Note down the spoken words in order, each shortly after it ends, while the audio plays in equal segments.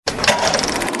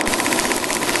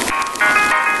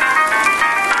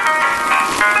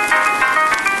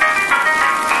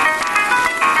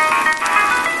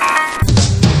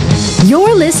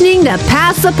to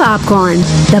Pass the Popcorn,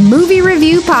 the movie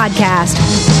review podcast.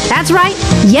 That's right,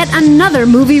 yet another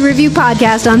movie review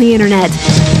podcast on the internet.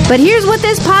 But here's what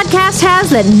this podcast has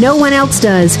that no one else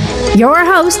does. Your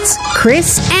hosts,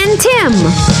 Chris and Tim.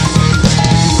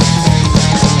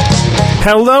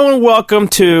 Hello and welcome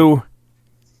to...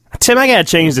 Tim, I gotta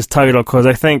change this title because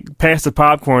I think Pass the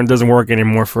Popcorn doesn't work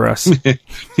anymore for us.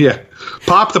 Yeah.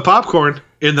 Pop the popcorn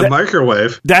in the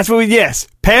microwave. That's what we... Yes.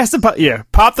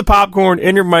 Pop the popcorn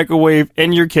in your microwave,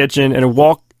 in your kitchen, and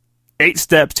walk 8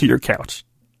 steps to your couch.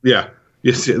 Yeah.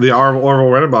 You see the Orville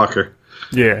Redenbacher.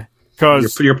 Yeah.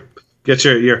 Because... Get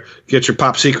your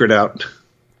pop secret out.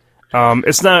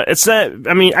 It's not...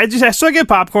 I mean, I still get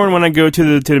popcorn when I go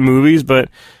to the movies, but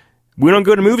we don't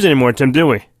go to movies anymore, Tim, do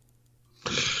we?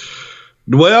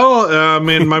 Well,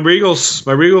 my Regal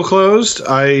closed.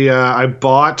 I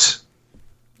bought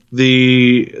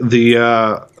the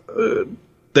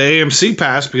AMC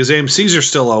pass because AMC's are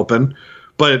still open,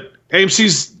 but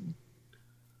AMC's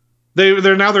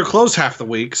they're closed half the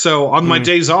week. So on my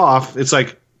days off, it's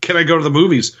like, can I go to the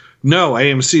movies? No,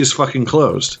 AMC is fucking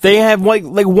closed. They have like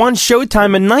one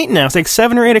showtime at night now. It's like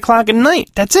 7 or 8 o'clock at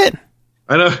night. That's it.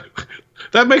 I know.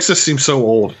 That makes us seem so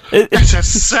old. It's at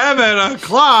 7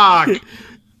 o'clock.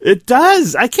 It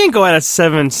does. I can't go out at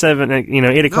 7,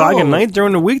 8 o'clock at night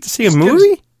during the week to see a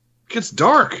movie. It gets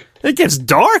dark. It gets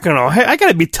dark and all. I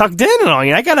gotta be tucked in and all.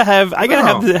 I gotta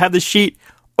have the sheet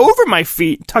over my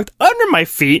feet, tucked under my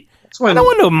feet. I don't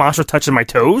want no monster touching my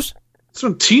toes. That's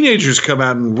when teenagers come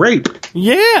out and rape.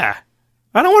 Yeah.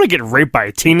 I don't want to get raped by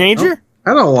a teenager.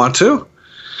 I don't want to.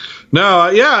 No,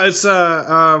 it's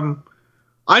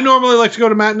I normally like to go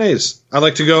to matinees. I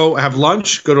like to go have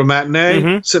lunch, go to a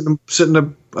matinee, sit in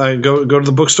go to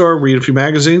the bookstore, read a few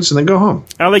magazines, and then go home.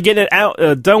 I like getting it out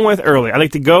done with early. I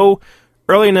like to go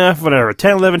early enough, whatever,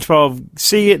 10, 11, 12,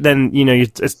 see it, then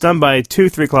it's done by 2,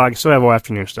 3 o'clock. You still have all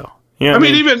afternoon still. You know I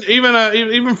mean,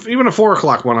 even a 4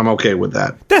 o'clock one, I'm okay with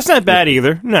that. That's not bad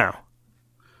either. No.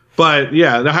 But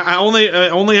yeah, I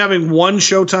only having one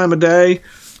showtime a day,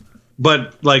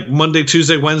 but like Monday,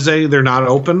 Tuesday, Wednesday, they're not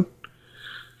open.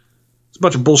 It's a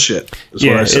bunch of bullshit.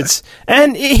 Here's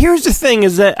the thing: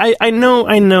 is that I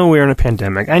know we're in a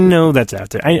pandemic. I know that's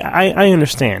out there. I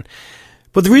understand.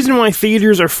 But the reason why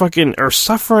theaters are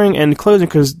suffering and closing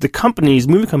because the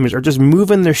movie companies, are just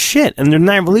moving their shit and they're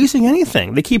not releasing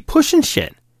anything. They keep pushing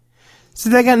shit, so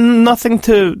they got nothing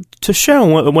to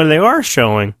show. When they are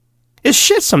showing, it's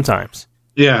shit sometimes.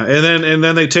 Yeah, and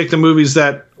then they take the movies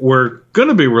that were going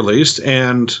to be released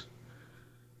and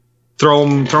throw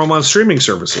them on streaming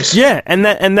services. Yeah, and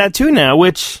that too now,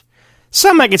 which.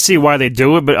 Some I can see why they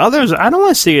do it, but others I don't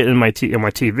want to see it on my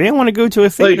TV. I want to go to a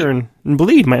theater and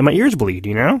bleed. My ears bleed,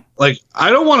 Like I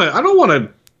don't want to.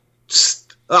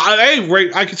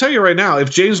 I can tell you right now,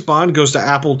 if James Bond goes to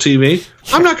Apple TV,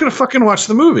 I'm not going to fucking watch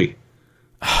the movie.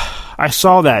 I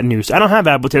saw that news. I don't have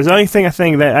Apple TV. The only thing I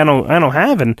think that I don't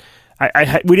have, and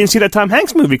we didn't see that Tom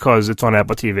Hanks movie because it's on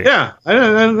Apple TV. Yeah,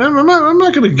 I'm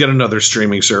not going to get another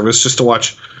streaming service just to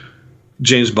watch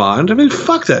James Bond. I mean,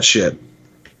 fuck that shit.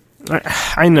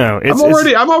 I know.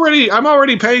 I'm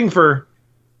already paying for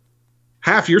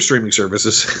half your streaming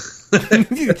services.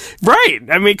 Right.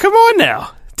 I mean, come on now,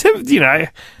 Tim.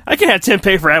 I can have Tim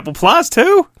pay for Apple Plus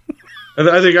too.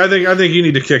 I think you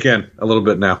need to kick in a little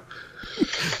bit now.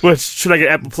 What should I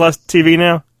get Apple Plus TV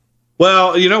now?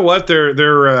 Well, you know what?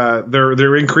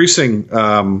 They're increasing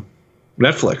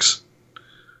Netflix.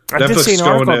 I did see an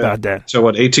article about that. So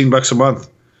what? $18 a month.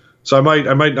 So I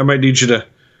might need you to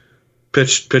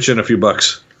pitch in a few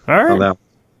bucks. All right. On that.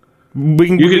 We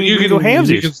can go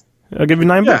hamsies. I'll give you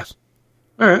 $9.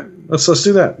 All right. Let's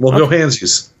do that. We'll go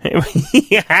handsies.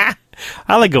 Yeah.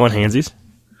 I like going handsies.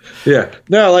 Yeah.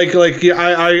 No, I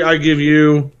give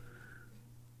you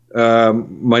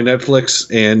my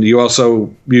Netflix, and you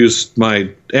also use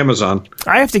my Amazon.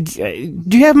 I have to.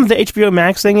 Do you have the HBO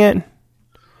Max thing yet?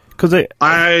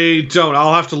 I don't.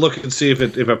 I'll have to look and see if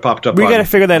it popped up. We got to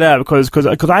figure that out because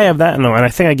I have that, and I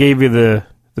think I gave you the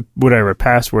whatever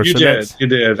password. You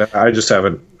did. I just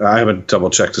haven't. I haven't double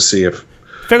checked to see if.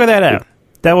 Figure that out.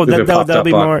 That'll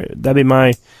be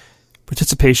my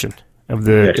participation of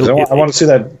the. Yeah, I want to see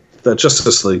that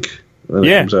Justice League. When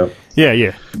it comes out.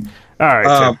 Yeah. All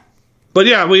right. But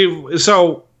yeah, we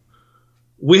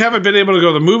haven't been able to go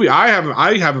to the movie. I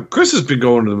haven't. Chris has been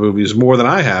going to the movies more than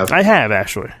I have. I have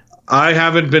actually. I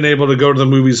haven't been able to go to the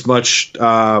movies much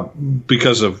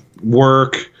because of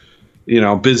work.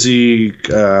 Busy.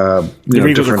 The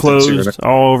Regals are closed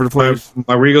all over the place.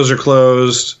 My Regals are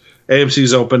closed.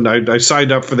 AMC's open. I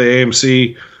signed up for the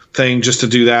AMC thing just to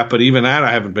do that, but even that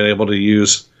I haven't been able to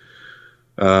use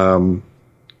to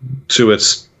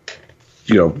its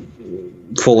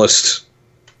fullest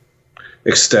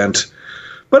extent.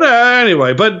 But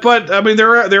anyway, but I mean,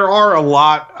 there are a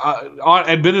lot.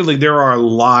 Admittedly, there are a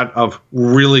lot of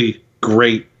really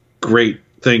great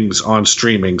things on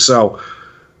streaming. So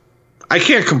I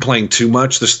can't complain too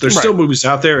much. There's still movies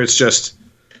out there. It's just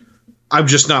I'm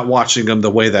just not watching them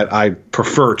the way that I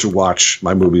prefer to watch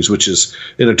my movies, which is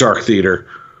in a dark theater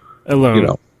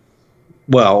alone.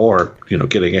 Or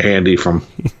getting a handy from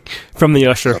the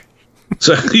usher.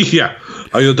 So yeah,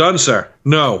 are you done, sir?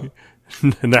 No.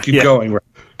 Keep going.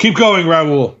 Keep going,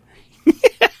 Raul.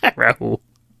 Raul.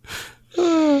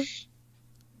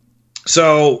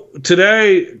 So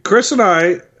today, Chris and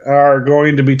I are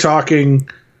going to be talking.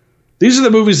 These are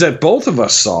the movies that both of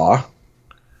us saw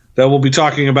that we'll be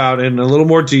talking about in a little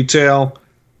more detail.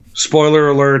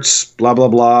 Spoiler alerts, blah, blah,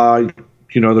 blah.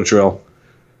 You know the drill.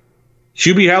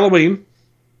 Hubie Halloween.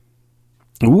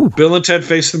 Ooh. Bill and Ted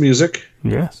Face the Music.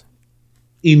 Yes.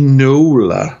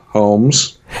 Enola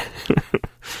Holmes.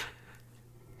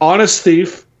 Honest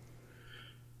Thief.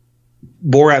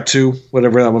 Borat 2,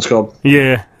 whatever that one's called.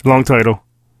 Yeah, long title.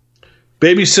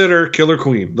 Babysitter, Killer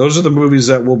Queen. Those are the movies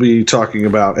that we'll be talking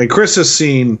about. And Chris has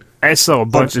seen... I saw a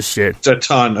bunch of shit. A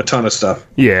ton of stuff.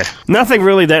 Yeah. Nothing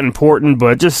really that important,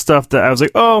 but just stuff that I was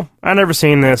like, oh, I never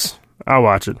seen this. I'll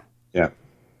watch it. Yeah.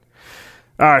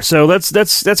 All right, so let's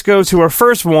go to our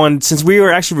first one, since we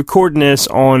were actually recording this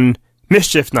on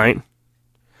Mischief Night,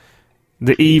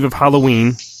 the eve of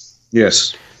Halloween.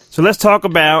 Yes. So let's talk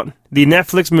about the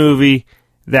Netflix movie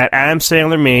that Adam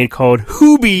Sandler made called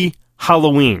Hubie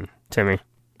Halloween, Timmy.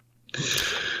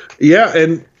 Yeah,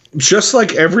 and just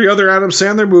like every other Adam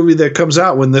Sandler movie that comes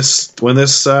out, when this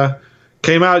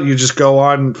came out, you just go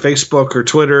on Facebook or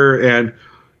Twitter and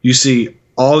you see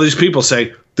all these people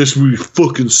say, this movie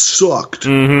fucking sucked.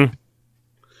 Mm-hmm.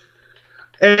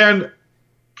 And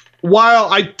while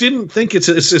I didn't think it's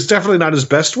definitely not his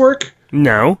best work.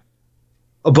 No.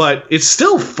 But it's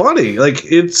still funny. Like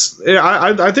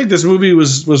I think this movie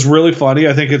was really funny.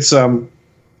 I think it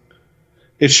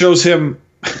shows him.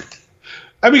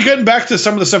 I mean, getting back to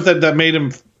some of the stuff that made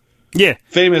him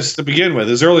famous to begin with,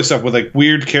 his early stuff with like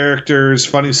weird characters,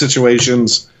 funny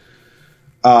situations,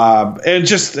 and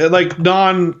just like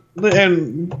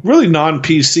really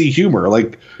non-PC humor.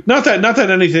 Like not that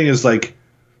anything is like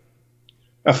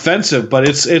offensive, but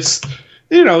it's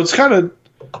kind of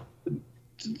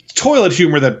toilet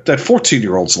humor that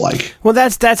 14-year-olds like. Well,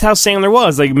 that's how Sandler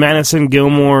was, like Madison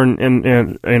Gilmore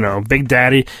and Big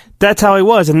Daddy. That's how he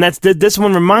was, and this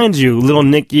one reminds you, Little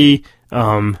Nicky,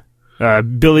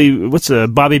 Billy,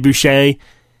 Bobby Boucher,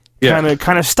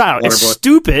 kind of style. It's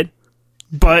stupid,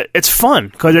 but it's fun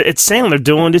because it's Sandler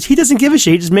doing this. He doesn't give a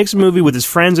shit. He just makes a movie with his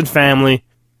friends and family,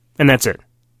 and that's it.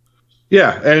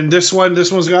 Yeah, and this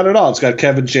one's got it all. It's got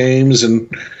Kevin James and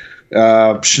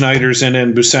Schneider's in it,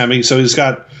 and Buscemi, so he's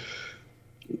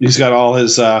got all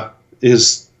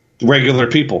his regular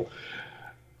people.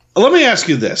 Let me ask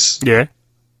you this. Yeah.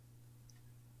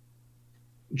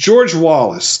 George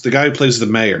Wallace, the guy who plays the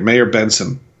Mayor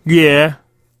Benson. Yeah.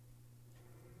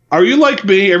 Are you like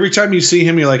me? Every time you see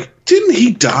him, you're like, didn't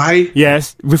he die?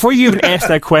 Yes. Before you even asked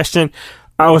that question,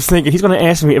 I was thinking he's going to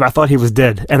ask me if I thought he was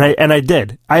dead, and I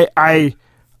did. I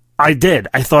did.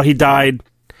 I thought he died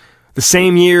the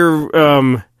same year.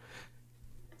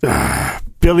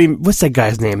 Billy, what's that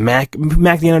guy's name? Mac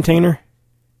the Entertainer.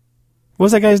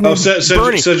 What's that guy's name?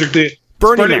 Cedric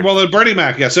Bernie Mac. Well, Bernie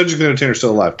Mac. Yeah, Cedric the Entertainer's still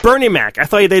alive. Bernie Mac. I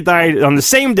thought they died on the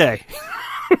same day.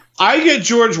 I get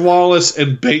George Wallace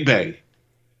and Bebe.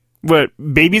 What,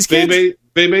 Baby's kids?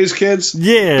 Bebe's kids?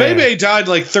 Yeah. Bebe died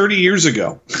like 30 years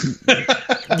ago.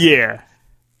 Yeah.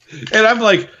 And I'm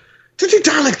like, did he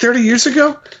die like 30 years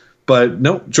ago? But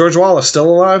nope, George Wallace still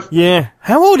alive. Yeah.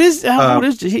 How old is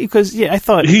he? Because I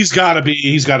thought he's got to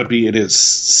be in his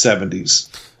 70s.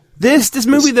 This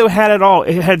movie though had it all.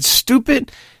 It had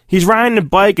stupid. He's riding a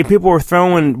bike and people were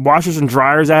throwing washers and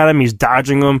dryers at him. He's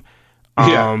dodging them.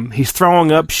 He's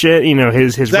throwing up shit.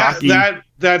 His Rocky.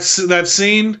 That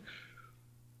scene.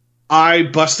 I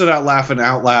busted out laughing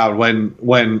out loud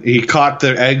when he caught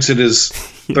the eggs in his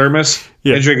thermos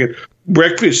and drinking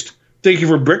breakfast. Thank you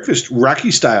for breakfast,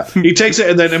 Rocky style. He takes it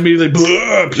and then immediately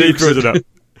he throws it up.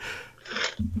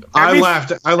 I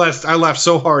laughed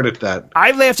so hard at that.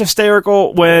 I laughed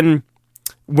hysterical when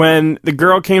the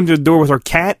girl came to the door with her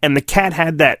cat and the cat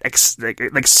had that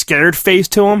like scared face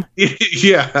to him.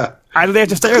 Yeah, I laughed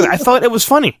hysterically. I thought it was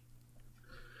funny.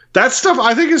 That stuff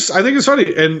I think is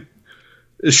funny. And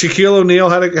Shaquille O'Neal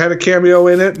had a cameo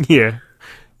in it. Yeah.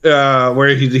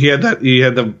 Where he had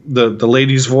the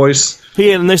lady's voice. He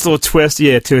had a nice little twist,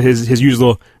 to his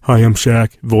usual "Hi, I'm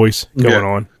Shaq" voice going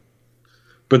on.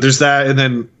 But there's that, and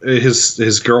then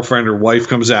his girlfriend or wife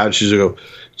comes out, and she's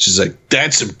like,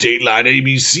 that's some Dateline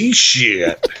ABC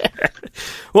shit.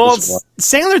 Well,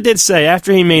 Sandler did say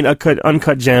after he made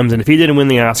Uncut Gems, and if he didn't win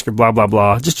the Oscar, blah blah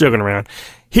blah, just joking around,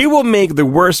 he will make the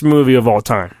worst movie of all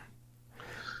time.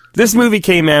 This movie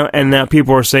came out, and now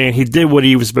people are saying he did what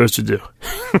he was supposed to do.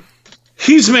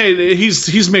 He's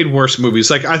made worse movies.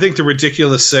 Like, I think The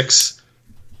Ridiculous Six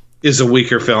is a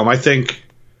weaker film. I think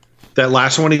that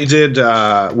last one he did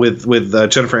with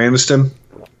Jennifer Aniston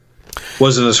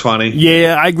wasn't as funny.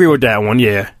 Yeah, I agree with that one.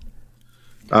 Yeah,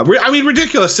 I mean,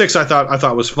 Ridiculous Six I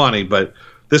thought was funny, but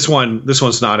this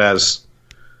one's not as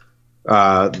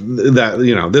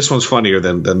this one's funnier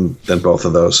than both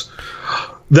of those.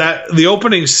 That the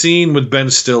opening scene with Ben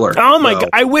Stiller. Oh my God!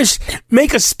 I wish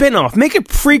make a spin-off, make a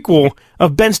prequel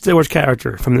of Ben Stiller's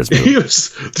character from this movie. He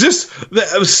was just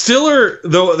Stiller,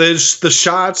 though. The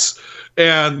shots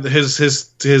and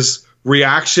his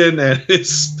reaction and it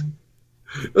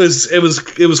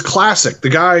was classic. The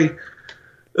guy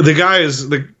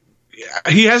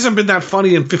he hasn't been that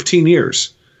funny in 15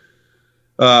 years.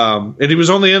 And he was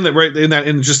only in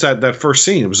that first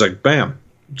scene. It was like bam.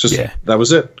 That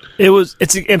was it.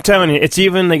 I'm telling you, it's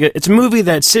even like it's a movie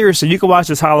that seriously you can watch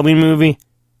this Halloween movie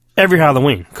every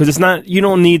Halloween because it's not. You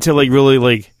don't need to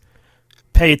really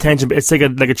pay attention. But it's like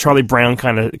a Charlie Brown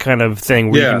kind of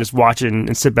thing where you can just watch it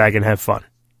and sit back and have fun.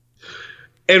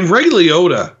 And Ray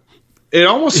Liotta, it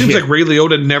almost seems like Ray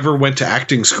Liotta never went to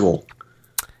acting school.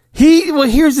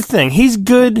 Here's the thing. He's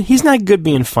good. He's not good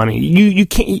being funny. You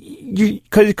can't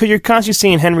because you're constantly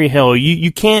seeing Henry Hill.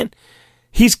 You can't.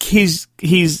 He's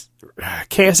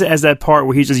cast as that part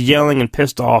where he's just yelling and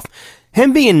pissed off.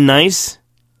 Him being nice,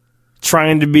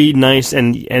 trying to be nice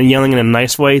and yelling in a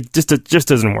nice way, just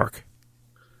doesn't work.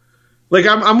 Like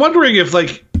I'm wondering if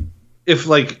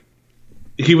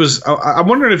he was. I'm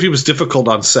wondering if he was difficult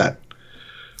on set.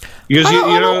 Because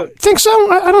I don't think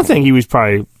so. I don't think he was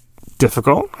probably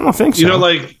difficult. I don't think so.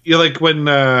 Like when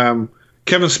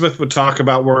Kevin Smith would talk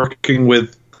about working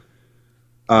with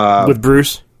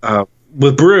Bruce.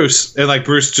 With Bruce and like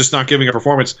Bruce just not giving a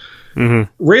performance.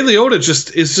 Mm-hmm. Ray Liotta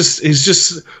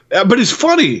but he's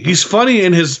funny. He's funny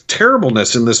in his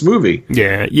terribleness in this movie.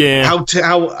 Yeah. How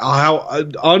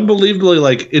unbelievably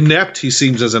like inept he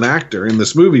seems as an actor in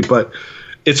this movie, but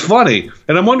it's funny.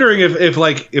 And I'm wondering if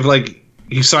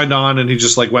he signed on and he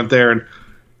just like went there and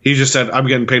he just said, "I'm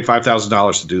getting paid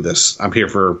 $5,000 to do this. I'm here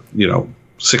for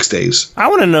 6 days." I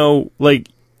want to know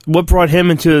what brought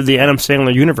him into the Adam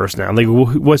Sandler universe now? Like,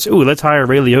 let's hire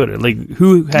Ray Liotta. Like,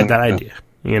 who had that idea?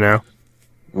 I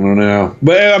don't know.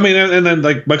 But I mean, and then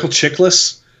like Michael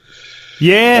Chiklis.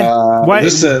 Yeah. What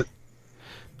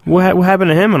happened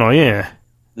to him and all? Yeah.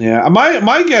 Yeah.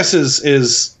 My guess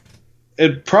is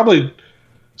it probably.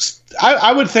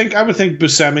 I would think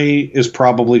Buscemi is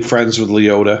probably friends with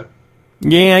Liotta.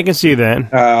 Yeah, I can see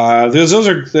that. Those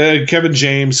are Kevin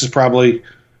James is probably.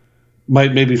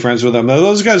 Might be friends with them.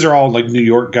 Those guys are all like New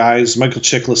York guys. Michael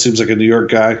Chiklis seems like a New York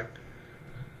guy.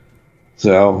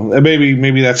 So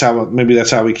maybe that's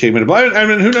how he came in. But I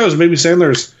mean, who knows? Maybe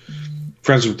Sandler's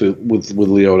friends with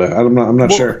Liotta. I'm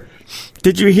not sure.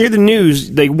 Did you hear the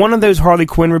news? Like one of those Harley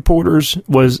Quinn reporters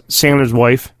was Sandler's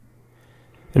wife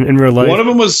in real life. One of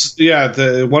them was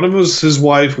one of them was his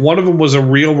wife. One of them was a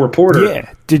real reporter.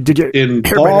 Yeah. Did you in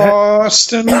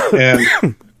Boston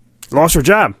and lost her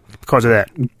job because of that?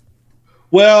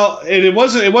 Well, it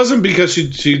wasn't because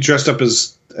she dressed up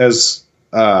as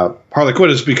Harley Quinn.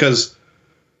 It's because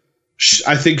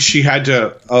I think she had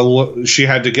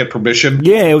to get permission.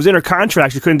 Yeah, it was in her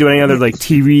contract. She couldn't do any other like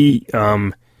TV.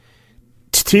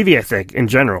 TV, I think, in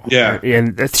general. Yeah,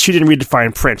 and she didn't read the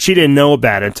fine print. She didn't know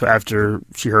about it until after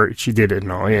she did it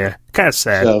and all. Yeah, kind of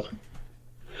sad. So.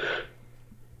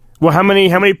 Well, how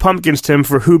many pumpkins, Tim,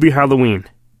 for Hubie Halloween?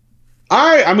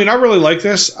 I mean, I really like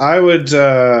this.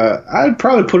 I'd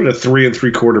probably put it at 3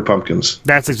 3/4 pumpkins.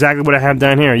 That's exactly what I have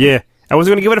down here. Yeah, I was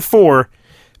going to give it a 4,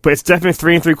 but it's definitely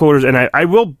 3 3/4. And I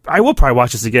will probably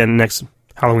watch this again next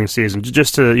Halloween season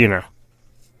just to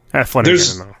have fun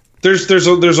again.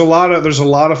 There's a lot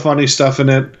of funny stuff in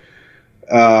it.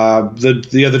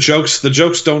 The jokes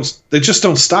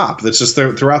don't stop. That's just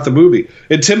there throughout the movie.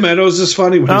 And Tim Meadows is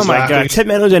funny when he's laughing. God, Tim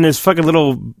Meadows and his fucking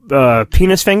little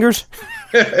penis fingers.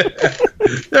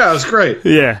 Yeah, it's great.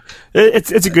 Yeah,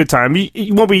 it's a good time.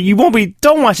 You won't be.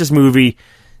 Don't watch this movie,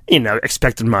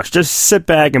 expecting much. Just sit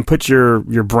back and put your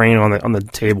brain on the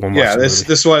table. And watch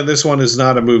this one is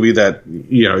not a movie that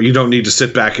you don't need to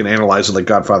sit back and analyze it like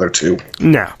Godfather 2.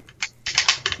 No.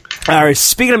 All right.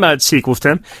 Speaking about sequels,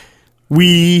 Tim,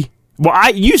 you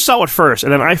saw it first,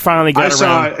 and then I finally got around. I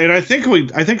saw it, and I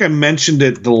think I mentioned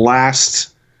it the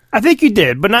last I think you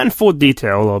did, but not in full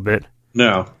detail. A little bit.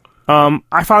 No.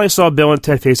 I finally saw Bill and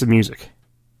Ted Face the Music.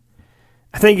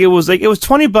 I think it was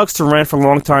 $20 to rent for a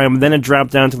long time, and then it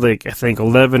dropped down to like I think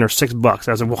 $11 or $6.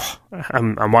 I was like, well,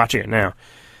 I'm watching it now.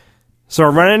 So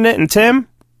I'm renting it, and Tim,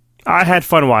 I had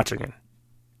fun watching it.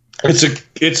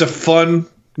 It's a fun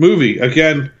movie.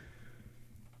 Again,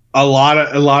 a lot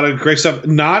of great stuff.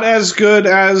 Not as good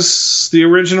as the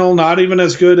original. Not even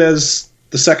as good as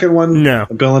the second one. No,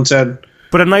 Bill and Ted.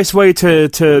 But a nice way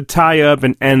to tie up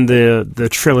and end the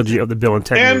trilogy of the Bill and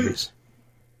Ted movies.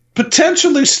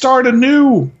 Potentially start a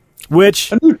new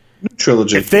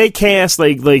trilogy. If they cast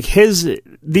like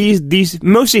these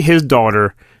mostly his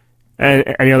daughter and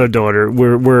the other daughter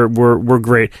were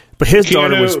great, but his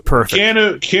daughter was perfect.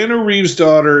 Keanu Reeves'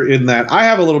 daughter in that. I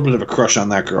have a little bit of a crush on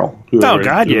that girl. Oh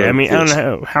God, yeah. I mean, I don't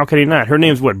know how can he not? Her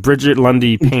name's what? Bridget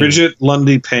Lundy Payne. Bridget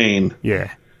Lundy Payne.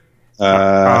 Yeah.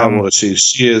 How old is she?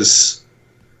 She is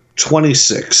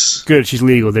 26. Good, she's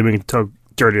legal. Then we can talk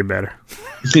dirty about her.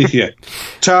 Yeah,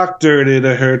 talk dirty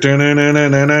to her.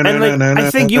 And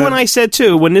I think you and I said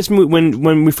too when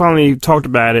we finally talked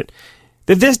about it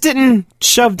that this didn't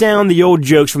shove down the old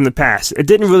jokes from the past. It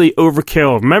didn't really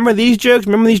overkill. Remember these jokes?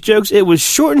 It was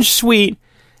short and sweet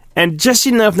and just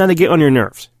enough not to get on your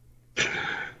nerves.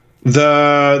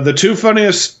 The two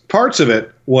funniest parts of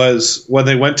it was when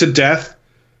they went to Death.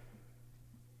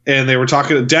 And they were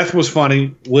talking. Death was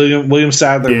funny. William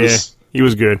Sadler was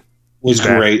good. Was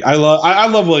great. I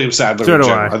love William Sadler. So do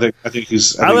I. I think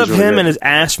he's. I love he's really him great. and his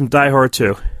ass from Die Hard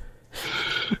 2.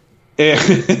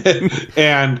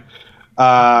 And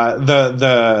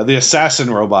the assassin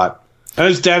robot. And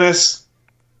it's Dennis.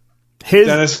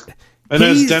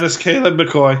 Dennis Caleb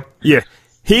McCoy. Yeah,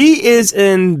 he is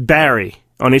in Barry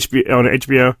on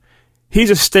HBO. He's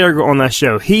hysterical on that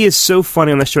show. He is so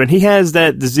funny on that show, and he has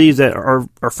that disease that our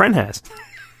friend has.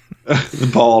 The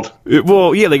bald.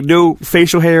 Well, yeah, like no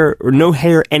facial hair or no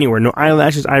hair anywhere, no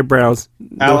eyelashes, eyebrows,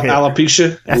 no hair.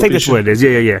 Alopecia. I think that's what it is.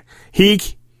 Yeah. He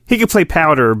could play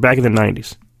Powder back in the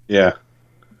 90s. Yeah.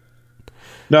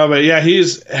 No, but yeah, he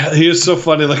is so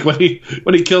funny. Like when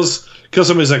he kills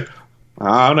somebody, he's like,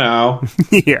 oh no.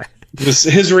 Yeah.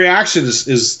 His reaction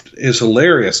is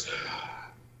hilarious.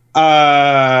 What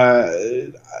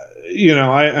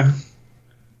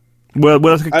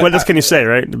else can you say,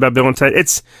 right, about Bill and Ted?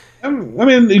 I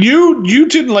mean, you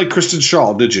didn't like Kristen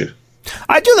Schaal, did you?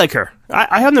 I do like her.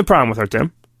 I have no problem with her,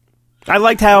 Tim. I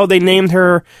liked how they named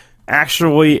her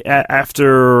actually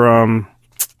after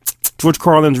George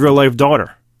Carlin's real life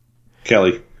daughter,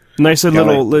 Kelly. Nice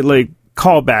little like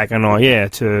callback and all, yeah,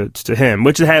 to him,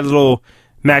 which it had a little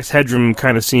Max Headroom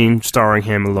kind of scene starring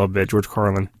him a little bit, George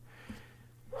Carlin.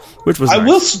 Which was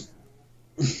nice.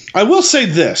 I will say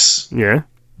this. Yeah.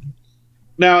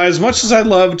 Now, as much as I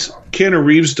loved Keanu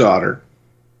Reeves' daughter,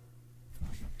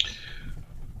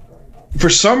 for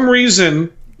some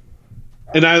reason,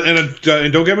 and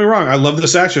don't get me wrong, I love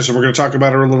this actress, and we're going to talk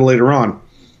about her a little later on.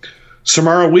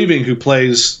 Samara Weaving, who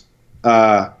plays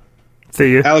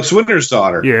Alex Winter's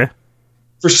daughter. Yeah.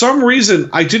 For some reason,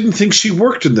 I didn't think she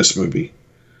worked in this movie.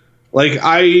 Like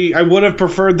I would have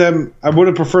preferred them. I would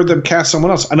have preferred them cast someone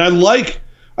else. And I like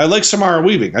Samara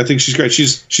Weaving. I think she's great.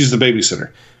 She's the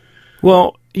babysitter.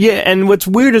 Well, yeah. And what's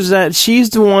weird is that she's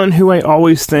the one who I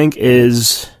always think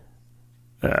is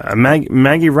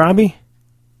Maggie Robbie.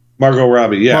 Margot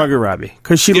Robbie. Yeah. Margot Robbie.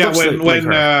 Because she looks like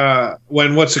her.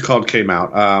 When what's it called came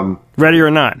out. Ready or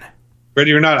Not.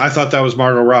 Ready or Not. I thought that was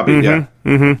Margot Robbie. Mm-hmm,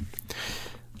 yeah. Mm-hmm.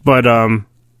 But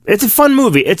it's a fun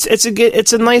movie. It's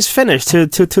a nice finish to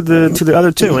the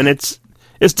other two, and it's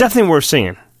definitely worth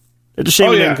seeing. It's a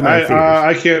shame it didn't come out in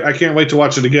theaters. I can't wait to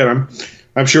watch it again.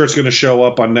 I'm sure it's going to show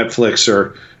up on Netflix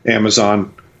or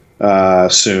Amazon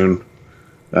soon.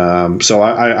 So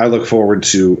I look forward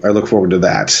to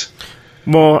that.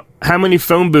 Well, how many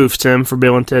phone booths, Tim, for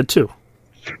Bill and Ted 2?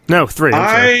 No, 3.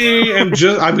 I'm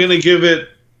just going to give it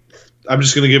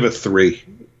 3.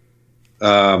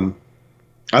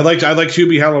 I liked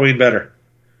Hubie Halloween better,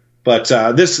 but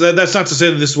that's not to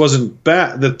say that this wasn't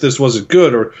bad, that this wasn't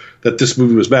good, or that this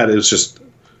movie was bad. It was just,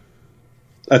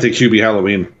 I think Hubie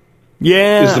Halloween.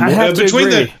 Yeah, is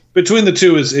the between the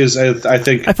two is I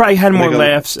think I probably had more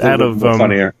laughs out of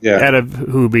funnier. Yeah. Out of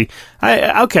Hubie.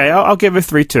 I'll give it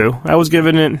 3 too. I was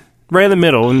giving it right in the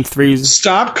middle in 3s.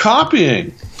 Stop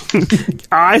copying.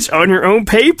 Eyes on your own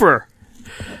paper.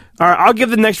 All right, I'll give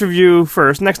the next review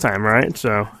first next time, all right?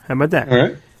 So, how about that? All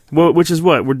right. Well, which is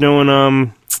what? We're doing,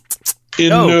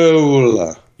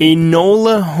 Enola.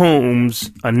 Enola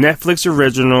Holmes, a Netflix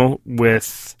original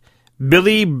with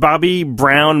Billy Bobby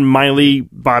Brown, Miley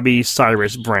Bobby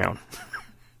Cyrus Brown.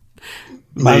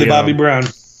 Miley Bobby Brown.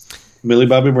 Millie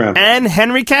Bobby Brown. And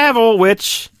Henry Cavill,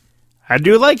 which I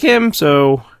do like him,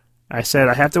 so I said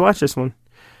I have to watch this one.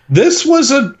 This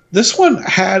one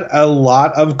had a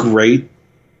lot of great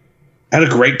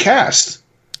cast.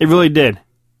 It really did.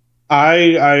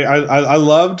 I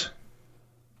loved.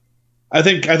 I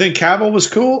think Cavill was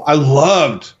cool. I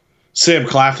loved Sam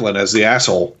Claflin as the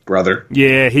asshole brother.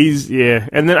 Yeah,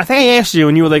 And then I think I asked you,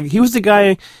 and you were like, he was the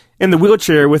guy in the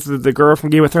wheelchair with the girl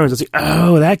from Game of Thrones. I was like,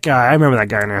 oh, that guy. I remember that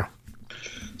guy now.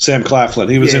 Sam Claflin.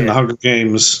 He was in the Hunger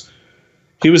Games.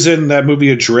 He was in that movie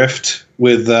Adrift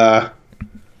with. The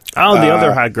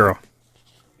other hot girl.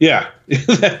 Yeah,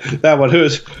 that one. Who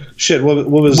is shit? What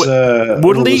was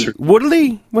Woodley?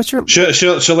 Woodley? What's your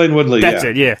Shailene Woodley? That's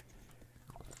it. Yeah.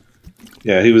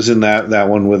 Yeah, he was in that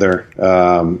one with her.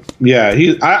 I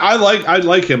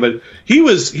like him, but he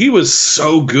was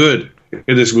so good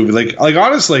in this movie. Like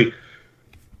honestly,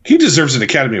 he deserves an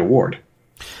Academy Award.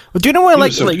 Well, do you know what?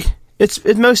 It's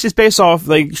mostly based off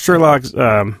like Sherlock's.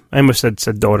 I almost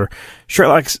said daughter,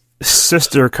 Sherlock's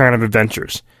sister kind of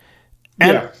adventures,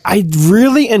 and I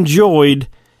really enjoyed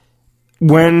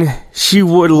when she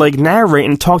would like narrate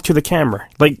and talk to the camera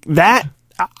like that.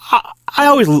 I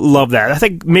always love that. I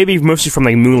think maybe mostly from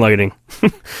like Moonlighting.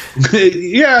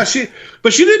 Yeah, she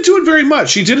didn't do it very much.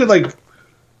 She did it like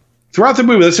throughout the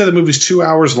movie. Let's say the movie's 2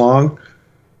 hours long.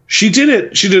 She did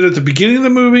it at the beginning of the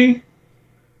movie,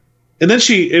 and then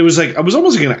it was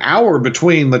almost like an hour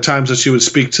between the times that she would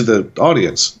speak to the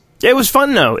audience. It was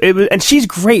fun though. And she's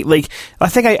great. Like I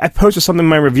think I posted something in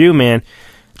my review, man.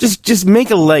 Just make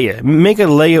a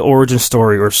Leia origin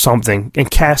story or something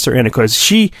and cast her in it because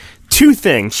two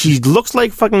things. She looks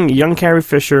like fucking young Carrie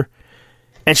Fisher,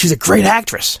 and she's a great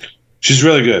actress. She's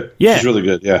really good. Yeah. She's really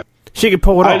good. Yeah. She could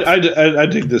pull it off. I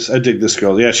dig this. I dig this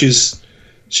girl. Yeah, she's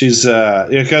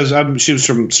because she was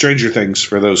from Stranger Things.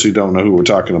 For those who don't know who we're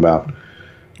talking about.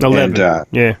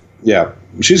 Yeah,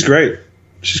 she's great.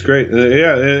 She's great.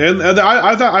 And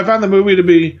I found the movie to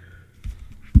be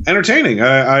entertaining.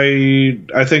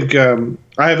 I think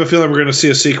I have a feeling we're going to see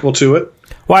a sequel to it.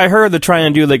 Well, I heard they're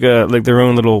trying to do like their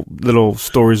own little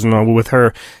stories and all with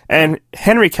her and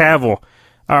Henry Cavill.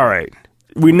 All right,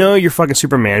 we know you're fucking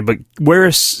Superman, but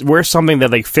where's something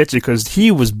that like fits you because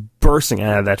he was bursting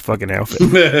out of that fucking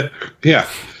outfit. Yeah,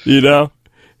 you know,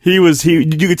 you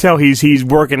could tell he's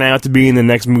working out to be in the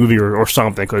next movie or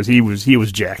something because he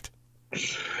was jacked.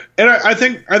 And I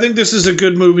think this is a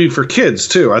good movie for kids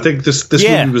too. I think this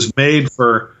movie was made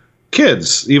for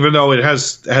kids, even though it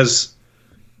has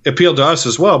appealed to us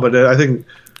as well. But I think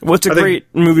it's a great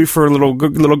movie for little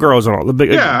girls and all. The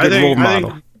big role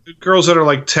model. I think girls that are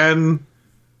like 10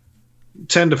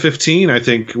 to 15, I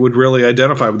think, would really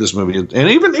identify with this movie, and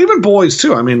even boys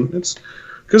too. I mean, it's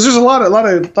because there's a lot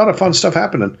of fun stuff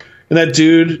happening. And that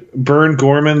dude, Bern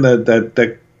Gorman,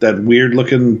 that weird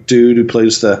looking dude who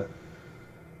plays the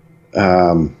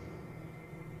guy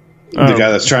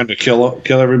that's trying to kill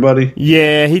everybody.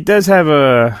 Yeah, he does have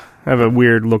a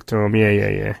weird look to him.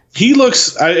 Yeah. He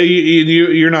looks.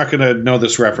 You're not going to know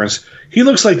this reference. He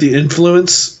looks like the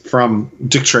influence from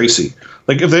Dick Tracy.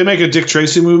 Like if they make a Dick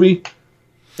Tracy movie,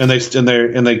 and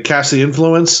they cast the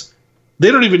influence, they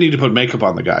don't even need to put makeup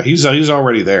on the guy. He's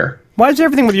already there. Why does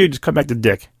everything with you just come back to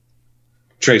Dick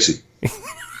Tracy?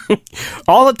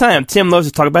 All the time, Tim loves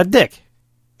to talk about Dick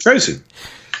Tracy.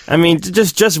 I mean,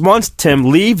 just once, Tim,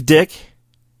 leave Dick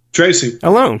Tracy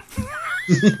alone.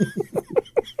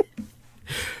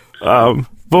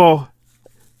 Well,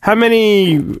 how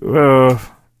many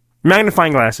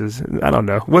magnifying glasses? I don't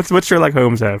know. What's Sherlock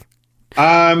Holmes have?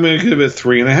 I'm going to give it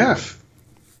 3.5.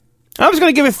 I was going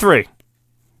to give it 3.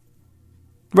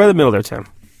 Right in the middle there, Tim.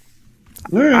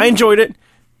 Right. I enjoyed it,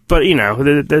 but you know,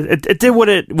 it did what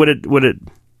it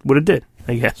did,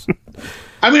 I guess.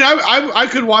 I mean, I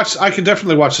could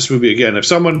definitely watch this movie again.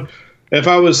 If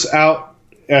I was out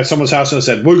at someone's house and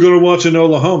said, we're going to watch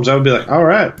Enola Holmes, I would be like, all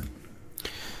right,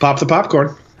 pop the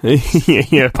popcorn.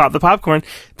 Yeah, pop the popcorn.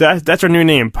 That's our new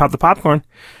name, Pop the Popcorn.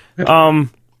 Our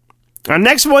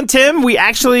next one, Tim, we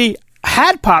actually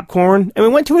had popcorn and we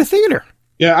went to a theater.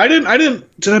 Yeah, I did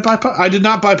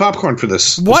not buy popcorn for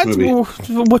this movie.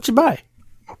 What'd you buy?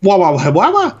 Wow.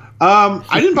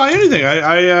 I didn't buy anything.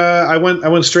 I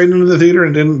went straight into the theater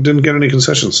and didn't get any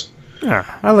concessions. Yeah,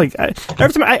 every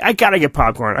time I gotta get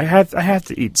popcorn. I have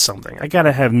to eat something. I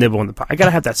gotta have nibble in the pot. I gotta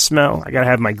have that smell. I gotta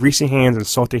have my greasy hands and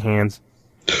salty hands.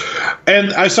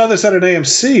 And I saw this at an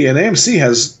AMC, and AMC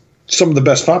has some of the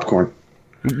best popcorn.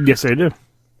 Yes, they do.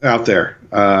 Out there,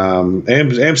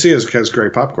 AMC has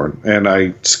great popcorn, and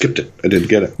I skipped it. I didn't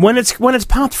get it when it's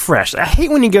popped fresh. I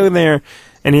hate when you go there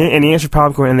and he asks for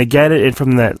popcorn, and they get it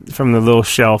from the little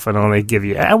shelf and all they give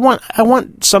you. I want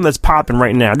something that's popping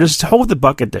right now. Just hold the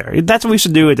bucket there. That's what we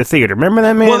should do at the theater. Remember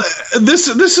that, man? Well, this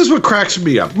is what cracks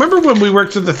me up. Remember when we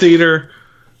worked at the theater?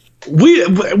 We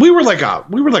were like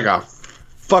a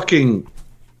fucking.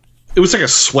 It was like a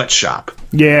sweatshop.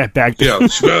 Yeah, back then.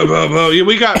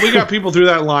 We got people through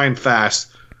that line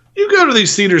fast. You go to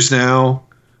these theaters now.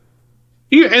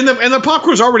 And the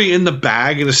popcorn's already in the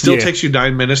bag, and it still takes you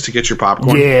 9 minutes to get your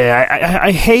popcorn. Yeah,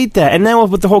 I hate that. And now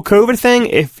with the whole COVID thing,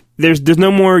 if there's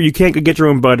no more, you can't get your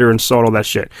own butter and salt, all that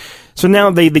shit. So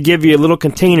now they give you little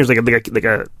containers, like a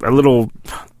little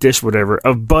dish, whatever,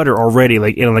 of butter already,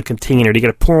 like in a container. You got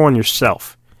to pour on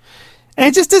yourself, and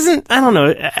it just doesn't. I don't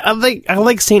know. I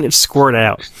like seeing it squirt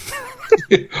out.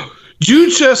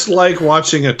 You just like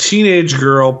watching a teenage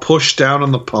girl push down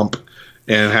on the pump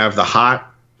and have the hot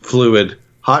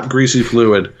greasy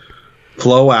fluid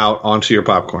flow out onto your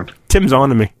popcorn. Tim's on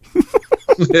to me.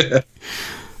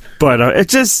 But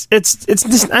it's just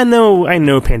I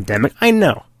know pandemic. I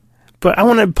know. But I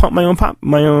want to pump my own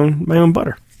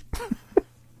butter.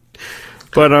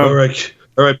 But all right,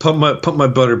 pump my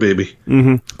butter, baby.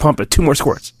 Mm-hmm. Pump it. 2 more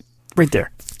squirts. Right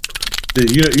there.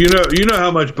 You know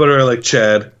how much butter I like,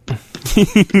 Chad.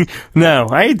 No,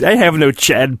 I have no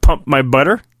Chad pump my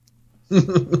butter.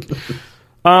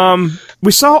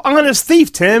 We saw Honest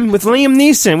Thief, Tim, with Liam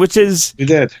Neeson, which is you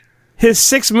did his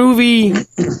 6th movie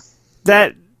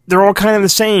that they're all kind of the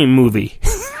same movie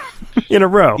in a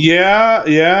row.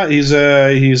 Yeah, he's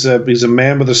a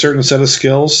man with a certain set of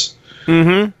skills.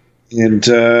 Mm-hmm.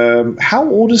 And how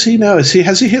old is he now? Has he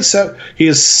hit set? He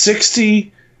is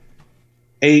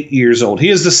 68 years old. He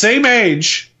is the same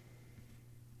age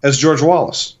as George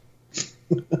Wallace.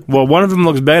 Well, one of them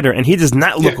looks better, and he does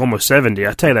not look almost 70.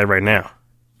 I'll tell you that right now.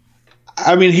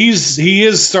 I mean, he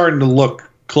is starting to look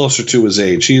closer to his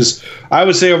age. I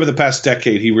would say over the past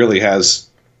decade, he really has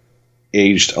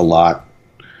aged a lot.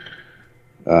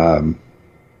 But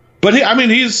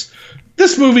this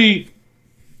movie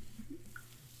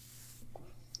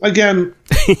again.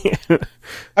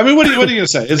 I mean, what are you going to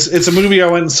say? It's a movie. I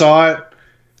went and saw it.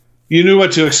 You knew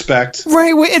what to expect,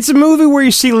 right? It's a movie where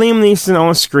you see Liam Neeson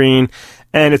on screen,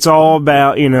 and it's all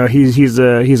about he's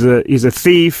a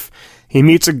thief. He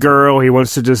meets a girl. He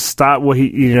wants to just stop what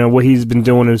he's been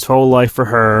doing his whole life for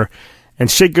her, and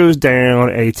shit goes down.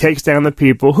 And he takes down the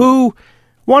people. Who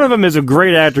one of them is a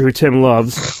great actor who Tim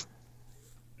loves.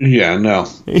 Yeah, no,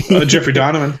 Jeffrey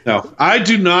Donovan. No, I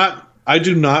do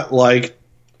not like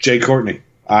Jay Courtney.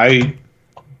 I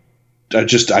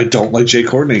don't like Jay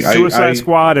Courtnay. Suicide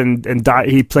Squad and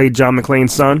he played John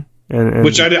McClane's son. And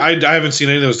which I haven't seen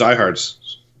any of those Die Hards.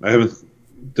 I haven't.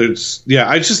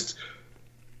 I just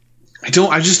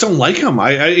don't like him.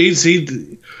 I'm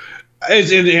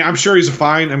sure he's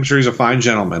a fine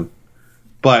gentleman,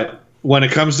 but when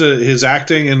it comes to his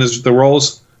acting and the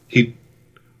roles,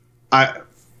 I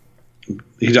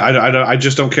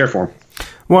just don't care for him.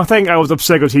 Well, I think I was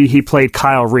upset because he played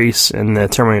Kyle Reese in the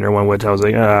Terminator one, which I was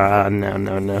like,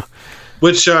 no.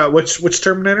 Which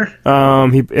Terminator?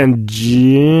 He in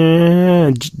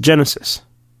Genesis.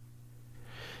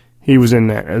 He was in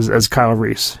that as Kyle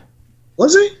Reese.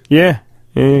 Was he? Yeah.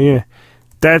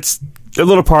 That's a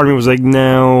little part of me was like,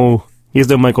 no, he's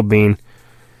no Michael Biehn.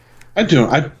 I do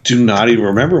not even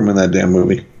remember him in that damn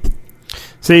movie.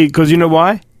 See, because you know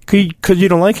why? Because you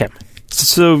don't like him.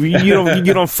 So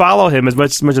you don't follow him as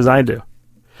much as I do.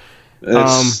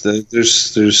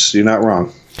 There's you're not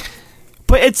wrong.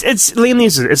 But it's Liam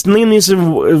Neeson. It's Liam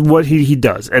Neeson what he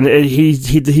does, and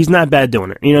he's not bad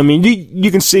doing it. You know what I mean?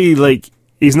 You can see like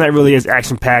he's not really as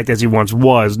action packed as he once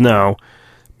was. No,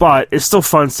 but it's still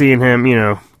fun seeing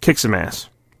him. Kick some ass.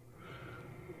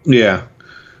 Yeah,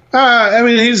 I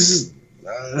mean he's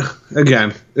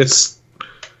again it's.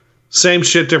 Same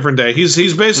shit, different day. He's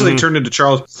basically turned into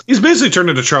Charles. He's basically turned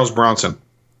into Charles Bronson.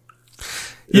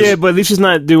 Yeah, but at least he's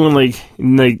not doing like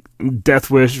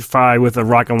Death Wish 5 with a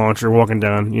rocket launcher walking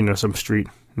down some street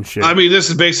and shit. I mean, this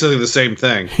is basically the same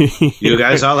thing. You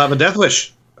guys all have a death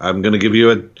wish. I'm gonna give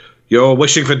you you're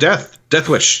wishing for death. Death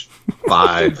Wish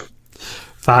 5.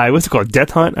 5. What's it called?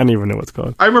 Death Hunt? I don't even know what it's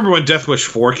called. I remember when Death Wish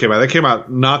 4 came out. That came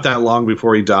out not that long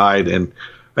before he died, and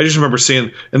I just remember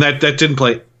seeing and that didn't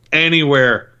play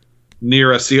anywhere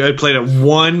near us. I played at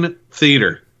one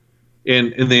theater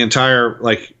in the entire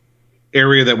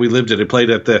area that we lived in. It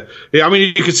played at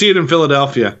you could see it in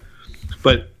Philadelphia,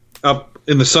 but up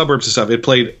in the suburbs and stuff, it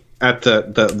played at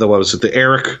the what was it? The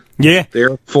Eric? Yeah, the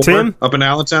Eric Fuller Tim, up in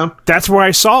Allentown. That's where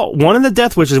I saw one of the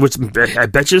Death Wishes, which I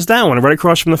bet you is that one, right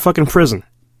across from the fucking prison.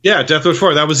 Yeah, Death Wish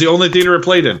 4. That was the only theater it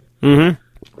played in. Mm-hmm.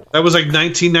 That was like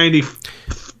 1994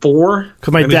 4.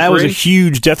 Because my dad was a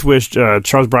huge Death Wish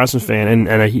Charles Bronson fan,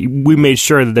 and we made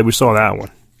sure that we saw that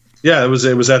one. Yeah, it was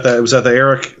at the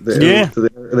Eric the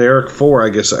Eric 4, I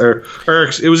guess. Or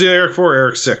Eric, it was either Eric 4 or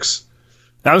Eric 6.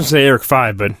 I was gonna say Eric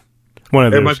 5, but one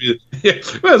of those. It might be. Yeah,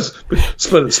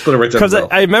 split it right down. Because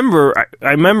I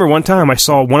remember one time I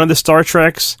saw one of the Star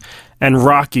Treks and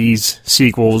Rockies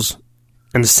sequels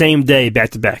in the same day, back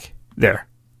to back, there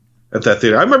at that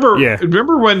theater. I remember. Yeah.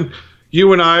 Remember when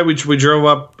you and I we drove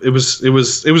up? It was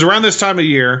around this time of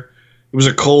year. It was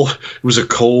a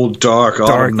cold, dark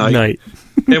autumn night.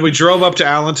 And we drove up to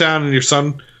Allentown, and your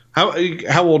son, how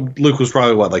old? Luke was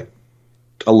probably what, like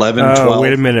 11, 12?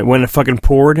 Wait a minute, when it fucking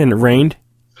poured and it rained?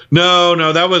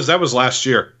 No, that was last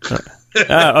year.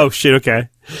 Oh shit, okay.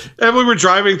 And we were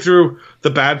driving through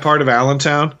the bad part of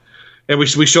Allentown, and we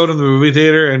showed him the movie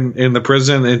theater and in the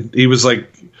prison, and he was like,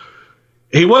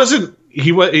 he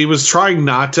was trying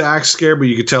not to act scared, but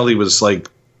you could tell he was like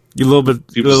a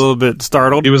little bit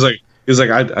startled. He was like,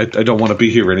 I don't want to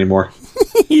be here anymore.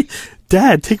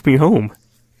 Dad, take me home.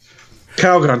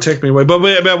 Calgon, take me away. But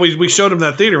we showed him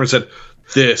that theater and said,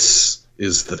 "This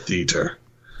is the theater."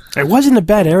 It wasn't a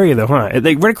bad area though, huh?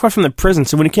 Like right across from the prison.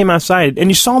 So when he came outside, and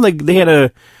you saw like they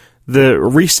had the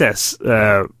recess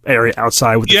area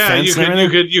outside with the fence. You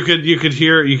could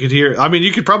hear. I mean,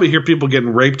 you could probably hear people getting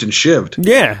raped and shivved.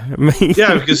 Yeah, I mean,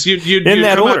 yeah, because you'd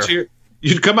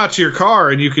come out to your car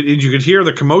and you could hear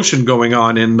the commotion going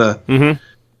on in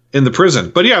the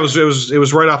prison. But yeah, it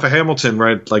was right off of Hamilton,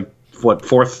 right? Like what,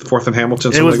 fourth and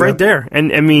Hamilton? It was right there,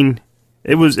 and I mean,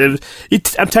 it was. I'm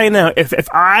telling you now, if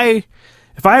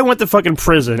I went to fucking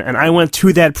prison and I went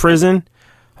to that prison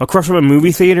across from a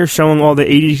movie theater showing all the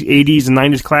 80s and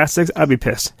 90s classics, I'd be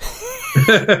pissed.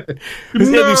 It'd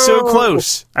be so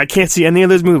close. I can't see any of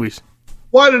those movies.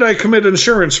 Why did I commit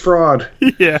insurance fraud?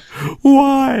 Yeah,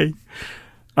 why?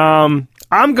 I'm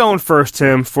going first,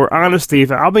 Tim, for honesty.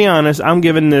 I'll be honest, I'm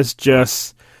giving this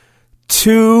just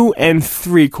 2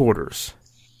 3/4.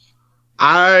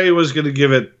 I was going to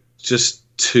give it just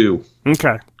 2.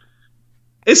 Okay.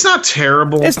 It's not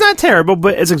terrible. It's not terrible,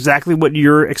 but it's exactly what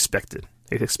you're expected.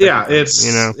 Yeah, it's,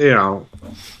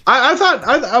 I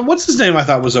thought, what's his name I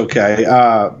thought was okay?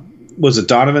 Was it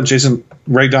Donovan?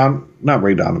 Not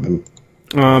Ray Donovan.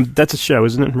 That's a show,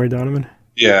 isn't it? Ray Donovan?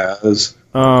 Yeah, it was.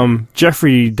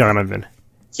 Jeffrey Donovan.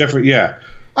 Yeah.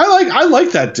 I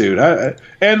like that dude.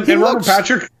 And Robert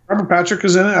Patrick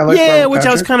is in it. I like Robert Patrick.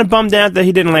 I was kind of bummed out that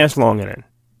he didn't last long in it.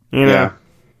 Yeah.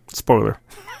 Spoiler.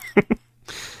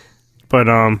 But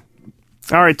all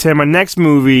right, Tim, my next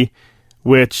movie,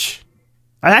 which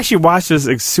I actually watched this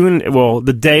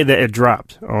the day that it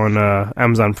dropped on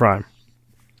Amazon Prime.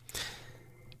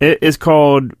 It is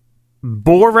called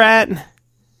Borat.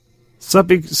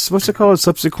 What's it called?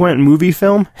 Subsequent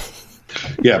Moviefilm?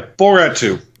 Yeah, Borat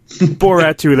 2.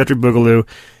 Borat 2, Electric Boogaloo.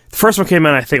 The first one came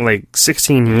out, I think, like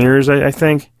 16 years, I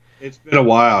think. It's been a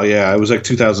while, yeah. It was like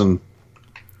 2000.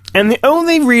 And the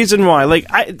only reason why,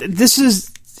 this is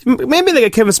maybe like a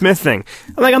Kevin Smith thing.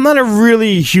 Like, I'm not a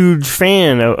really huge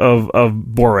fan of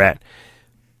Borat,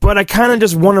 but I kind of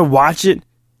just want to watch it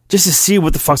just to see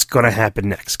what the fuck's going to happen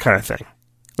next, kind of thing.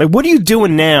 Like, what are you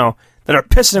doing now that are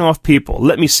pissing off people?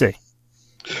 Let me see.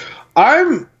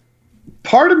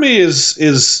 Part of me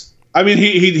is I mean,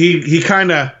 he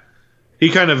kind of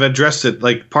addressed it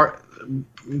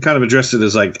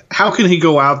as like, how can he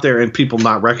go out there and people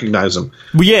not recognize him?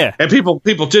 Well, yeah, and people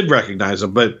did recognize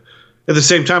him, but at the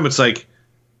same time, it's like,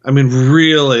 I mean,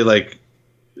 really,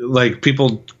 like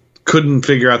people couldn't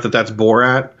figure out that that's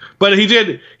Borat, but he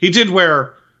did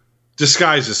wear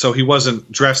disguises, so he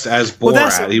wasn't dressed as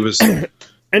Borat. Well, he was,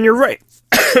 and you're right.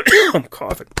 I'm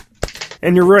coughing,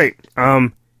 and you're right.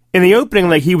 In the opening,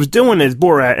 like, he was doing his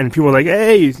Borat, and people were like,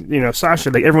 hey, Sasha,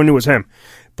 like, everyone knew it was him.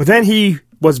 But then he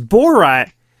was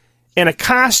Borat in a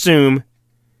costume,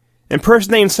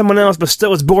 impersonating someone else, but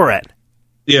still was Borat.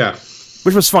 Yeah.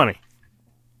 Which was funny.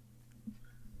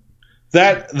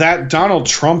 That Donald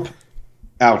Trump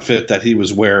outfit that he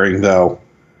was wearing, though,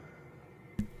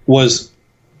 was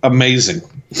amazing.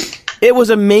 It was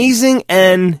amazing,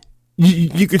 and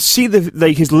you could see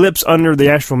his lips under the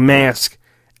actual mask.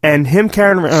 And him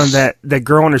carrying around that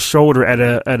girl on his shoulder at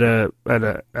a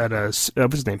what's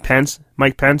his name,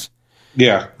 Mike Pence,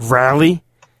 yeah, rally,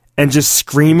 and just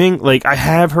screaming like, "I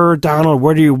have her, Donald.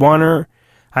 Where do you want her?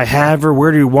 I have her.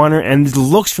 Where do you want her?" And the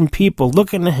looks from people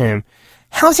looking at him.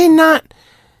 How does he not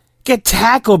get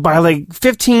tackled by like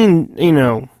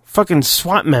 15, fucking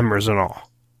SWAT members and all?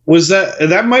 Was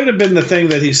that might have been the thing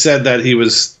that he said that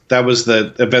was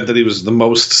the event that he was the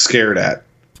most scared at?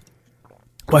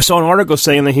 Well, I saw an article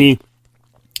saying that he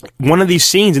one of these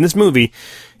scenes in this movie,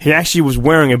 he actually was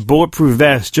wearing a bulletproof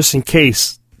vest just in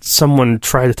case someone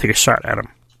tried to take a shot at him.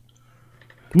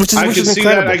 I can see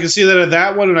that. I can see that at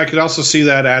that one, and I could also see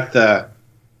that at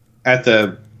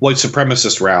the white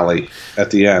supremacist rally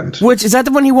at the end. Which is that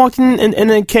the one he walked in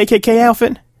a KKK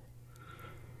outfit?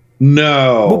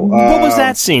 No. What was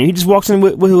that scene? He just walks in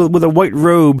with a white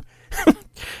robe,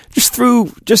 just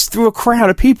through a crowd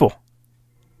of people.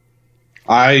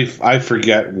 I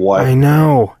forget what. I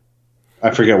know.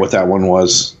 I forget what that one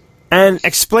was. And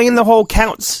explain the whole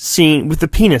Counts scene with the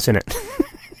penis in it.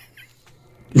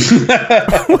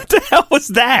 What the hell was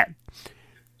that?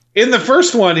 In the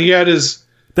first one, he had his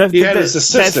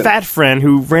assistant, that fat friend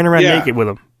who ran around naked with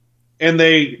him, and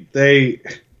they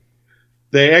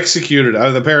executed.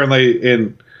 Apparently,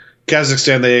 in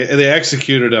Kazakhstan, they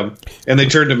executed him and they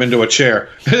turned him into a chair.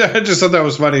 I just thought that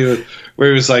was funny. Where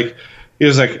he was like,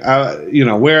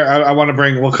 where I want to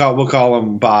bring. We'll call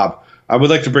him Bob. I would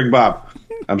like to bring Bob.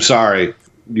 I'm sorry,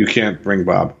 you can't bring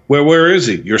Bob. Where is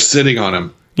he? You're sitting on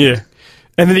him. Yeah.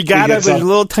 And then he got up with a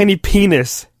little tiny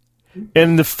penis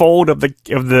in the fold of the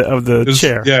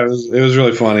chair. Yeah, it was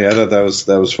really funny. I thought that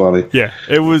was funny. Yeah,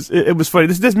 it was funny.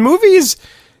 This movie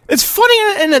it's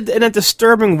funny in a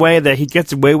disturbing way that he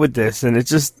gets away with this, and it's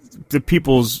just the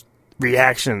people's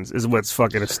reactions is what's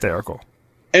fucking hysterical.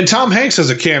 And Tom Hanks has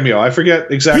a cameo. I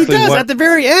forget exactly. He does at the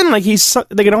very end, like he's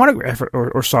like an autograph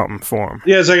or something for him.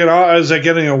 Yeah, it's like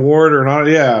getting an award or an.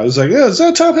 Yeah, I was like, yeah, is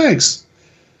that Tom Hanks?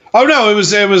 Oh no, it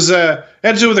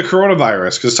had to do with the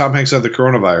coronavirus because Tom Hanks had the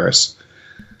coronavirus.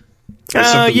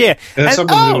 Yeah, it had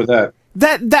something to do with that.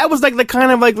 That was like the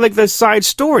kind of like the side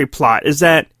story plot is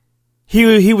that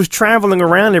he was traveling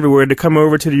around everywhere to come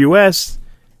over to the U.S.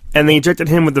 and they injected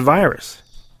him with the virus,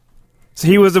 so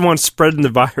he was the one spreading the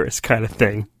virus, kind of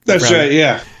thing. That's right.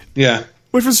 Yeah.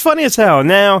 Which was funny as hell.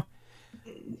 Now,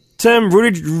 Tim,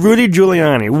 Rudy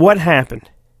Giuliani, what happened?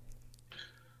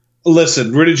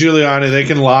 Listen, Rudy Giuliani, they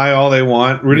can lie all they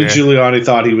want. Rudy Giuliani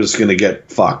thought he was going to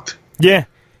get fucked. Yeah.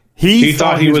 He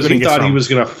thought he was going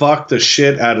to fuck the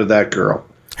shit out of that girl.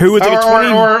 Who was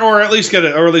or at least get a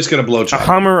blowjob. A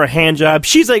Hummer or a hand job.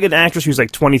 She's like an actress who's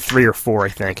like 23 or 4, I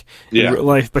think. Yeah. In real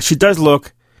life, but she does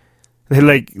look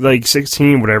like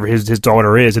 16, whatever his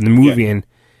daughter is in the movie, and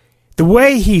the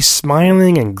way he's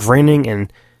smiling and grinning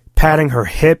and patting her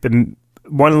hip, and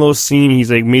one little scene he's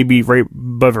like maybe right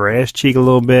above her ass cheek a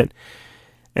little bit,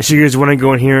 and she goes, "Want to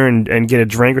go in here and get a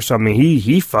drink or something?"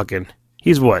 He's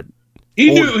what?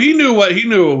 He knew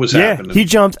what was happening. He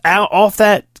jumped out off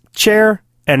that chair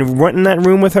and went in that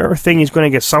room with her, thinking he's going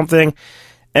to get something.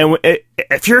 And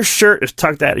if your shirt is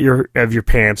tucked out of your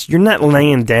pants, you're not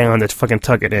laying down to fucking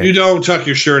tuck it in. You don't tuck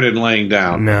your shirt in laying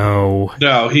down. No,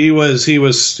 he was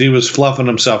fluffing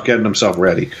himself, getting himself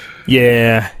ready.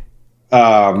 Yeah.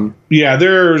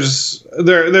 There's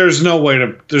no way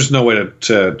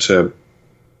to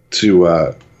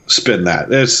spin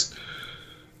that.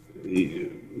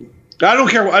 I don't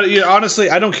care. Honestly,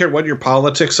 I don't care what your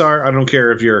politics are. I don't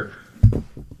care if you're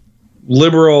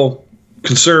liberal,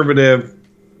 conservative,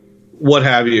 what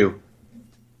have you.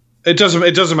 It doesn't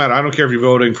matter. I don't care if you're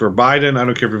voting for Biden. I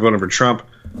don't care if you're voting for Trump.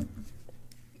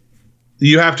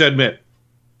 You have to admit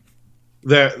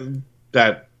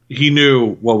that he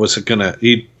knew what was gonna.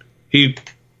 He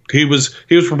was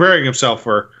preparing himself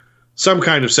for some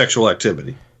kind of sexual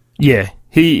activity. Yeah,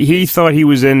 he thought he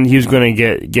was going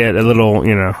to get a little,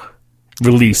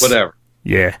 release. Whatever.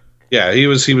 Yeah. Yeah, he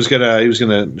was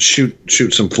gonna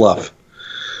shoot some fluff.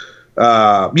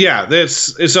 So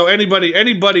anybody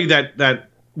that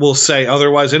will say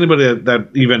otherwise, anybody that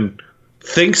even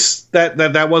thinks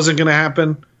that wasn't going to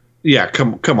happen,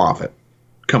 come off it.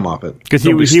 Come off it. Because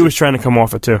he was trying to come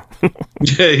off it too.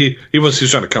 Yeah, he was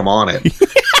trying to come on it.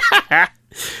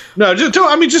 No, just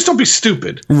don't be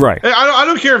stupid. Right. I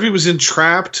don't care if he was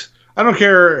entrapped. I don't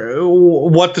care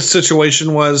what the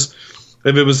situation was.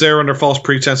 If it was there under false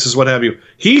pretenses, what have you.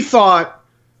 He thought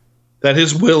that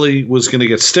his willy was going to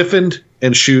get stiffened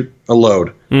and shoot a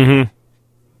load. Mm-hmm.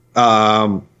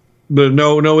 But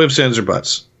no ifs, ands, or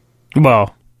buts.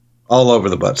 Well, all over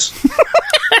the butts.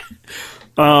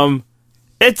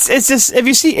 It's just if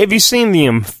you've seen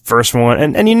the first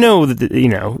one and you know that you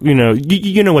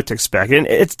know what to expect, and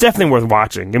it's definitely worth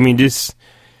watching. I mean, just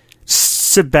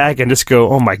sit back and just go,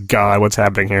 oh my god, what's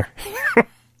happening here?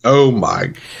 Oh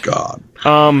my god.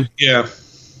 Yeah.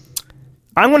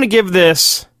 I'm going to give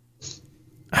this.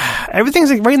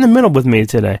 Everything's like right in the middle with me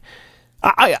today.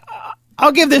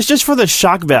 I'll give this just for the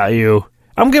shock value.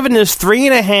 I'm giving this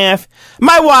 3.5.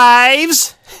 My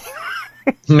wives.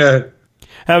 Yeah.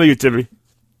 How about you, Timmy?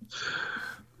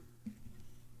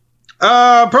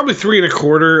 Probably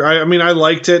 3.25. I mean, I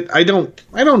liked it. I don't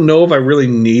know if I really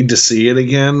need to see it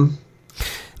again.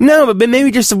 No, but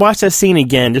maybe just to watch that scene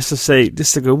again, just to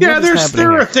go. Yeah,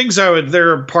 there are things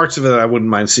there are parts of it that I wouldn't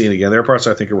mind seeing again. There are parts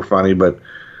I think were funny, but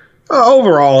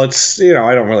overall, it's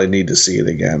I don't really need to see it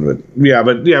again. But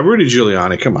Rudy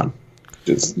Giuliani, come on,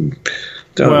 just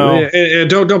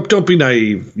don't be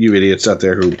naive, you idiots out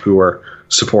there who are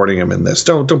supporting him in this.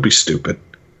 Don't be stupid.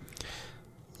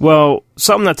 Well,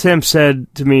 something that Tim said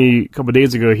to me a couple of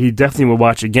days ago, he definitely will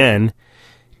watch again,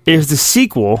 is the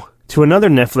sequel to another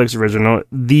Netflix original,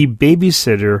 The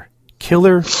Babysitter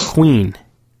Killer Queen.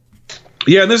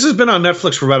 Yeah, this has been on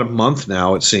Netflix for about a month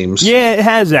now, it seems. Yeah, it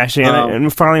has, actually.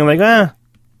 And finally, I'm like,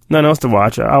 nothing else to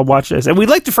watch. I'll watch this. And we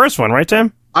liked the first one, right,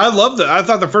 Tim? I loved it. I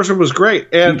thought the first one was great.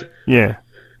 And yeah.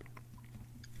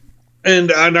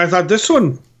 And I thought this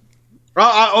one...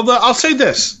 I'll say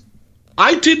this.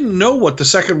 I didn't know what the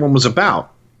second one was about.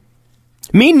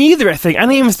 Me neither, I think. I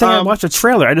didn't even think I watched a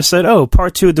trailer. I just said,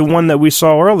 part 2 of the one that we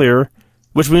saw earlier,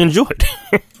 which we enjoyed.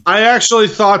 I actually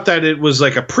thought that it was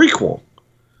like a prequel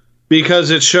because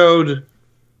it showed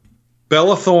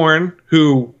Bella Thorne,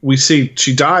 who we see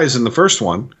she dies in the first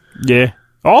one. Yeah.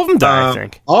 All of them die, I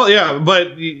think. But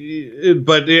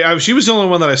she was the only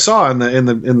one that I saw in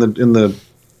the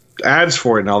ads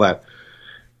for it and all that.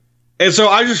 And so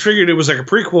I just figured it was like a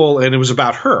prequel and it was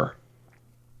about her.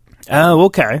 Oh,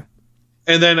 okay.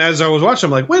 And then as I was watching,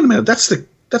 I'm like, wait a minute, that's the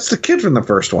kid from the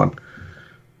first one.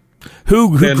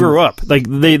 Who grew up. Like,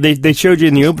 they showed you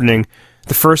in the opening,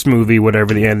 the first movie,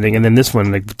 whatever the ending, and then this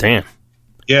one, like, damn.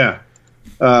 Yeah.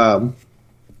 But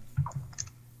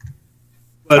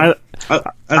I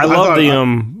love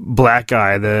the black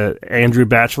guy, the Andrew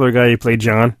Bachelor guy who played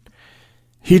John.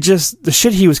 The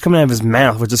shit he was coming out of his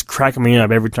mouth was just cracking me up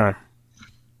every time.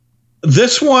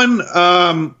 This one,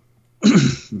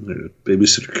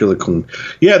 Babysitter Killer Queen.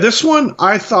 Yeah, this one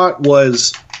I thought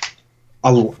was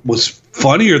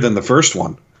funnier than the first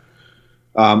one.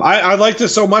 I liked it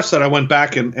so much that I went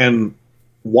back and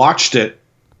watched the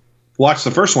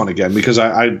first one again because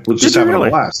I was just having a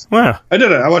blast. Wow, I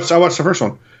did it. I watched the first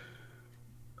one.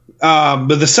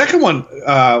 But the second one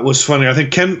was funny. I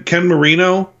think Ken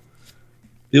Marino.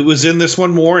 It was in this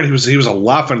one more, and he was a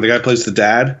lot funny. The guy who plays the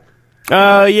dad.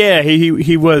 Yeah,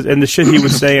 he was, and the shit he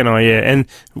was saying, and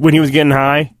when he was getting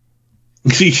high.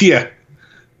 Yeah.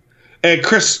 And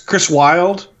Chris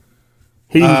Wilde.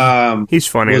 He's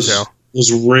funny as hell.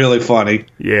 Was really funny.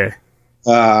 Yeah.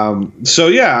 So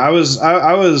yeah, I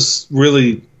was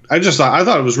really. I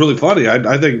thought it was really funny.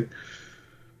 I think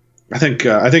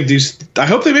these. I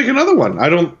hope they make another one. I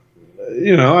don't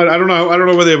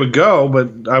know where they would go,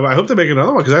 but I hope they make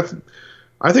another one because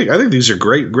I think these are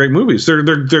great movies. They're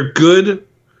good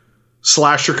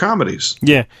slasher comedies.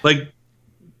 Yeah, like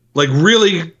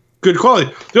really good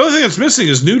quality. The only thing that's missing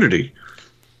is nudity.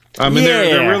 I mean,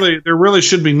 there really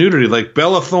should be nudity. Like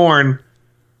Bella Thorne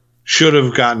should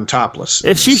have gotten topless.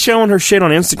 If she's showing her shit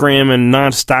on Instagram and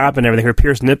nonstop and everything, her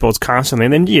pierced nipples constantly,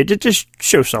 then just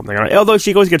show something. Although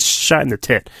she always gets shot in the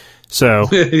tit. So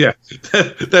yeah,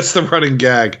 that's the running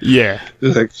gag. Yeah,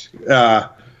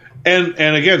 and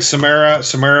again,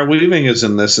 Samara Weaving is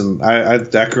in this, and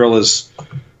that girl is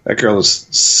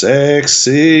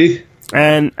sexy.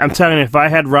 And I'm telling you, if I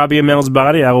had Robbie Amell's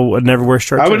body, I would never wear a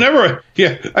shirt. I would never.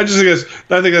 Yeah, I think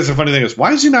that's the funny thing is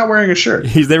why is he not wearing a shirt?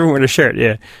 He's never wearing a shirt.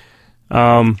 Yeah.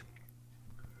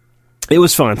 It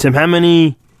was fun, Tim. How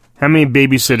many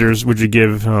babysitters would you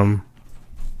give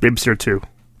Babysitter 2?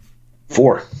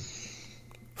 4.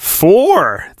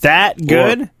 4? That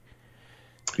good? 4.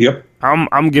 Yep.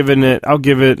 I'll give it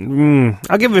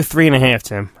 3.5,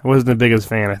 Tim. I wasn't the biggest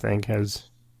fan, I think, yeah,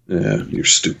 you're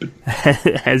stupid.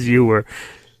 as you were.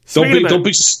 Don't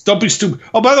be stupid.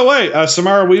 Oh, by the way,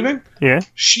 Samara Weaving. Yeah.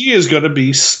 She is going to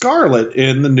be Scarlet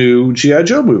in the new G.I.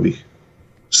 Joe movie.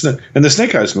 In the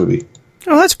Snake Eyes movie.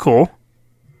 Oh, that's cool.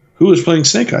 Who is playing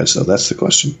Snake Eyes, though? That's the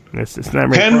question. It's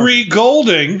not Henry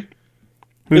Golding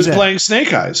is that? playing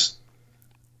Snake Eyes.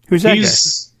 Who's that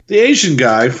He's the Asian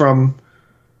guy from...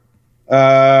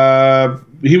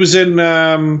 he was in...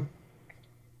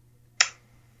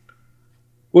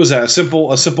 what was that? A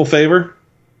Simple Favor?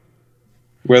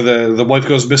 Where the wife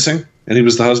goes missing, and he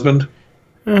was the husband?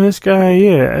 Oh, this guy,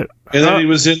 yeah. And then he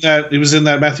was in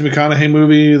that Matthew McConaughey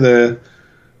movie,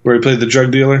 where he played the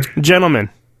drug dealer. Gentleman.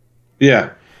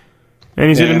 Yeah. And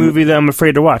he's in a movie that I'm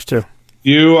afraid to watch, too.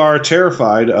 You are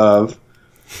terrified of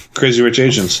Crazy Rich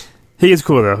Asians. He is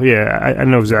cool, though. Yeah, I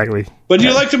know exactly. But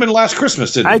you liked him in Last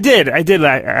Christmas, didn't you? I did.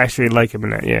 I actually like him in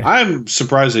that, yeah. I'm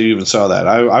surprised that you even saw that.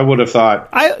 I would have thought...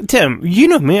 Tim, you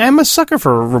know me. I'm a sucker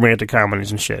for romantic comedies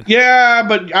and shit. Yeah,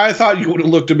 but I thought you would have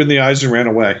looked him in the eyes and ran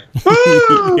away.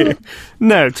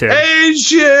 No, Tim.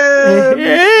 Asians!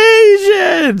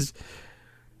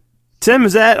 Tim,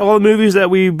 is that all the movies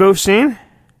that we both seen?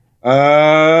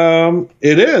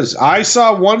 It is. I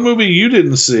saw one movie you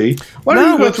didn't see. Why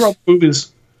don't you go through all the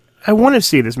movies? I want to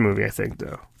see this movie, I think,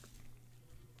 though.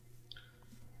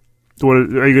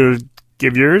 Are you going to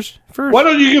give yours first? Why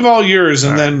don't you give all yours,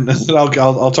 and then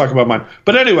I'll talk about mine.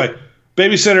 But anyway,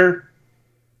 Babysitter,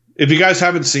 if you guys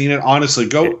haven't seen it, honestly,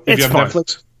 go. If you have fun.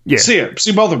 Netflix, see it.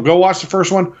 See both of them. Go watch the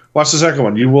first one. Watch the second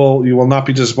one. You will not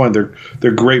be disappointed.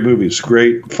 They're great movies.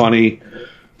 Great, funny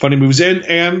movies.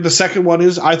 And the second one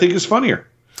I think is funnier.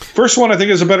 First one I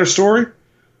think is a better story.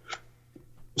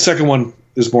 Second one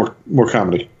is more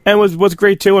comedy. And what's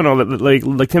great too, and all that,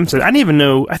 like Tim said, I didn't even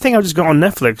know. I think I was just going on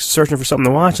Netflix searching for something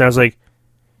to watch, and I was like,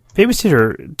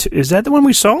 "Babysitter, is that the one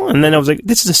we saw?" And then I was like,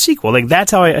 "This is a sequel." Like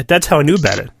that's how I knew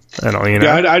about it. And all, you know.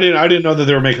 Yeah, I didn't know that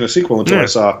they were making a sequel until I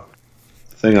saw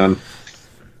the thing on.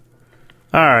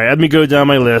 All right, let me go down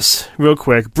my list real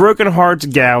quick. Broken Hearts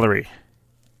Gallery.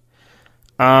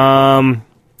 Daughter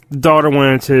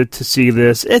wanted to see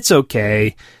this. It's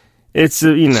okay. It's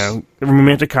a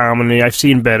romantic comedy. I've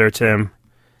seen better, Tim.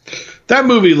 That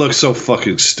movie looks so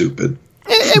fucking stupid.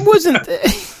 It wasn't.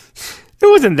 It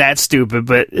wasn't that stupid,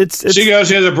 but it's. She goes.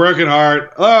 She has a broken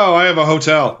heart. Oh, I have a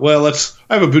hotel. Well,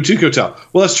 I have a boutique hotel.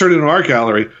 Well, let's turn it into an art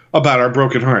gallery about our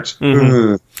broken hearts.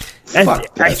 Mm-hmm.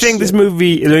 I think this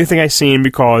movie is the only thing I've seen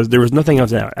because there was nothing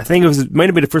else out. I think it might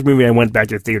have been the first movie I went back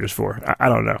to the theaters for. I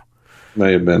don't know.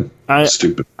 May have been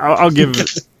stupid. I'll give it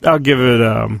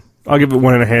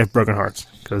 1.5 broken hearts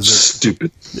because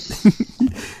stupid.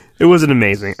 It wasn't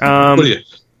amazing. What are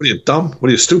you dumb? What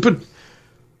are you stupid?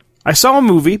 I saw a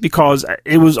movie because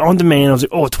it was on demand. I was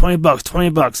like, oh,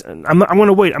 $20. And I'm going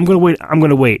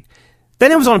to wait.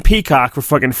 Then it was on Peacock for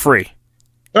fucking free.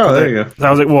 Oh, there you go. So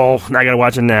I was like, well, I got to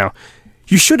watch it now.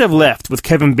 You Should Have Left with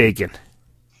Kevin Bacon.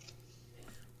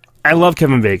 I love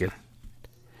Kevin Bacon.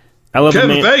 I love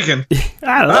Kevin Bacon.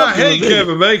 I hate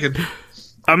Kevin Bacon.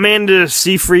 Amanda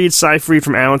Seyfried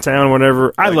from Allentown,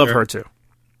 whatever. I love her too.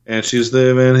 And she's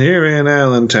living here in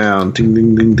Allentown. Ding,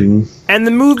 ding, ding, ding. And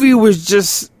the movie was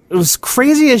it was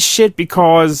crazy as shit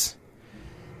because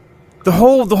the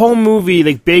whole movie,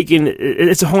 like Bacon,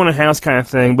 it's a haunted house kind of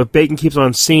thing, but Bacon keeps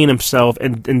on seeing himself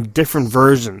in different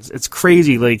versions. It's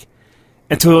crazy, like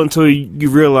until you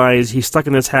realize he's stuck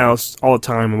in this house all the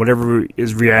time, and whatever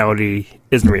is reality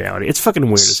isn't reality. It's fucking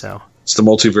weird as hell. It's the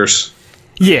multiverse.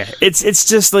 Yeah, it's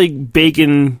just like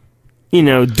Bacon,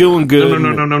 doing good.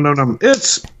 No.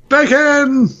 It's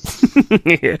Bacon!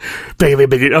 Yeah.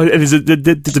 Bacon. Oh, and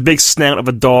there's a big snout of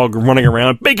a dog running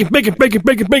around. Bacon!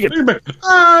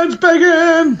 Ah, it's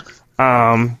Bacon!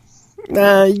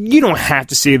 You don't have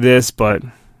to see this, but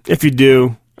if you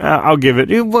do, I'll give it.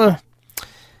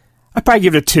 I'd probably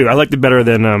give it a 2. I liked it better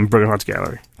than Broken Hearts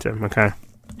Gallery, Tim. Okay.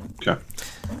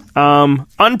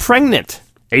 Unpregnant.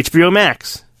 HBO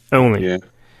Max only. Yeah.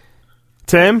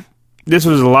 Tim, this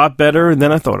was a lot better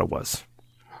than I thought it was.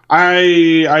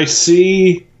 I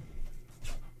see.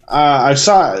 I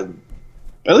saw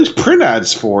at least print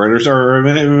ads for it, or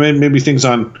maybe things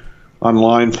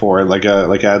online for it, like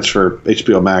ads for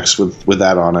HBO Max with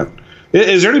that on it.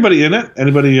 Is there anybody in it?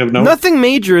 Anybody of note? Nothing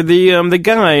major. The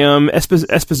guy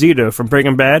Esposito from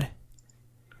Breaking Bad.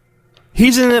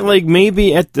 He's in it like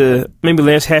maybe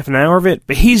last half an hour of it,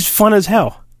 but he's fun as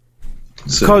hell.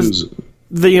 Because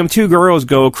the 2 girls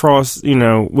go across,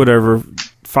 whatever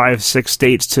 5-6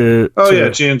 states to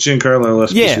Giancarlo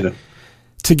Esposito. Yeah,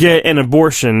 to get an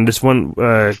abortion. This one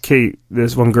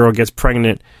girl gets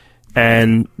pregnant,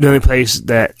 and the only place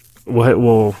that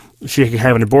she can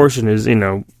have an abortion is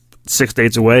 6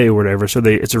 states away or whatever. So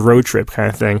it's a road trip kind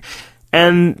of thing.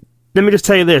 And let me just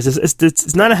tell you this: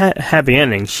 it's not a happy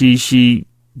ending. She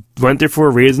went there for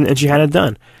a reason, and she had it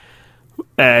done.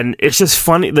 And it's just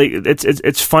funny. Like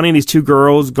it's funny. These 2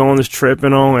 girls go on this trip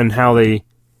and all, and how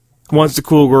one's the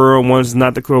cool girl, one's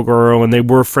not the cool girl, and they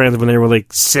were friends when they were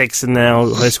like 6, and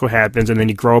now high school happens, and then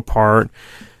you grow apart,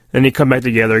 and you come back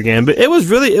together again. But it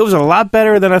was a lot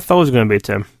better than I thought it was going to be,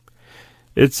 Tim.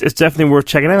 It's definitely worth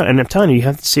checking out, and I'm telling you, you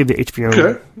have to see if the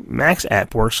HBO Max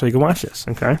app works so you can watch this.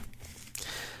 Okay.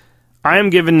 I am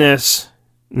giving this.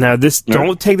 Now,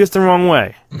 don't take this the wrong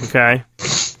way. Okay.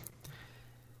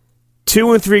 2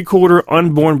 3/4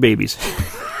 unborn babies.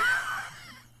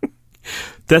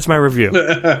 That's my review.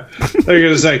 They're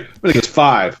going to say, I think it's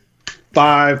 5.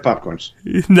 5 popcorns.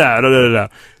 No.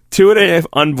 2.5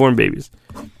 unborn babies.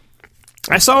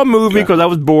 I saw a movie because I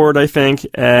was bored, I think,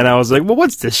 and I was like, well,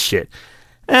 what's this shit?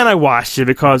 And I watched it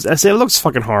because I said, it looks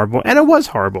fucking horrible, and it was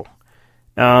horrible.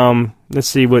 Let's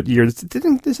see what year.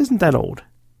 This isn't that old.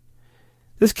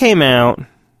 This came out.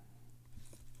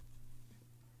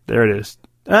 There it is.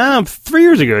 3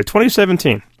 years ago,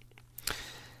 2017.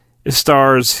 It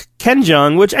stars Ken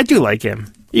Jeong, which I do like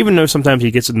him, even though sometimes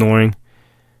he gets annoying.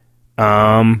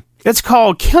 It's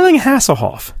called Killing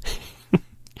Hasselhoff.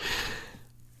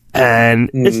 And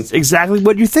it's exactly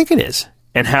what you think it is.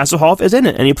 And Hasselhoff is in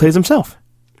it, and he plays himself.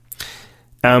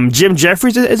 Jim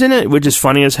Jeffries is in it, which is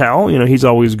funny as hell. You know, he's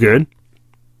always good.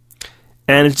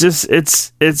 And it's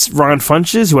Ron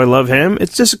Funches, who I love him.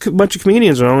 It's just a bunch of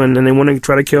comedians, you know, and they want to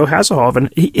try to kill Hasselhoff. And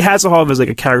Hasselhoff is like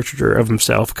a caricature of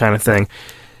himself kind of thing.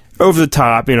 Over the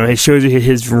top, you know, he shows you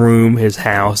his room, his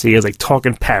house. He has like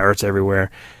talking parrots everywhere.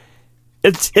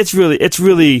 It's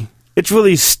really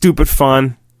stupid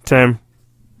fun, Tim.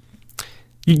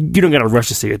 You don't gotta rush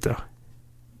to see it though.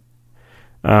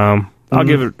 I'll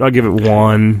give it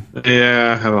 1.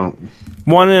 Yeah, I don't.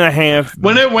 1.5.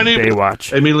 When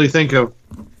Baywatch. I immediately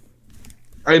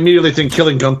think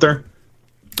Killing Gunther.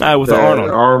 With the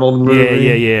Arnold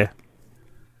movie. Yeah.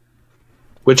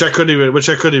 Which I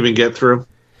couldn't even get through.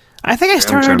 I think I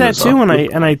started that too, and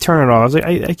I turned it off. I was like,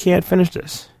 I can't finish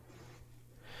this.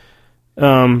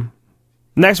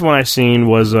 Next one I seen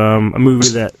was a movie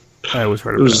that I always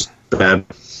heard about. It was bad.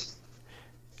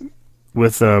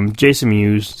 With Jason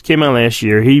Mewes. It came out last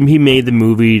year. He made the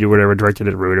movie or whatever, directed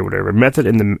it, wrote it, whatever.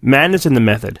 Madness in the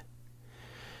Method.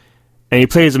 And he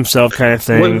plays himself kind of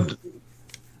thing.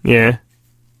 Yeah.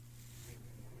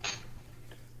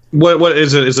 What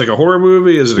is it? It's like a horror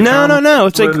movie? Is it a No.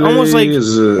 It's like almost like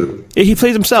he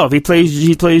plays himself. He plays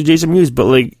Jason Mewes, but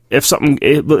like if something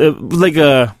like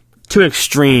too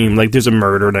extreme, like there's a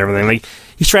murder and everything. Like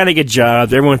he's trying to get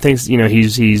jobs. Everyone thinks, you know,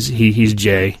 he's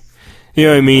Jay. You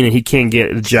know what I mean? And he can't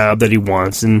get the job that he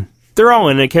wants. And they're all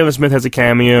in it. Kevin Smith has a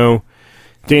cameo.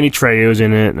 Danny Trejo's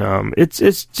in it.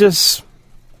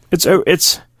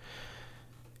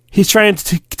 He's trying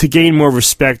to gain more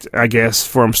respect, I guess,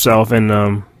 for himself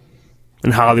and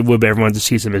in Hollywood, but everyone just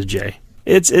sees him as Jay.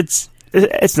 It's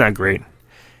not great.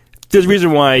 There's a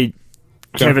reason why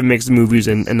Kevin makes the movies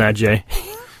and not Jay.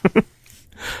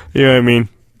 You know what I mean?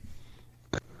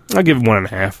 I'll give it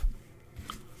 1.5.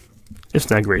 It's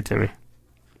not great to me.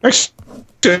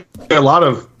 Actually, a lot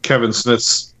of Kevin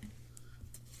Smith's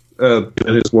in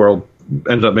his world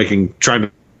ended up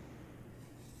trying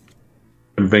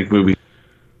to make movies.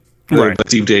 Right. Like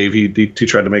Steve Dave, he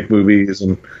tried to make movies,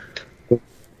 and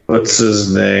what's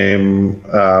his name?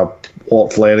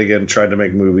 Walt Flanagan tried to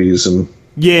make movies, and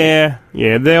yeah,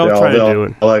 they all try to do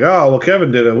it. Like, oh, well,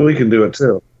 Kevin did it, we can do it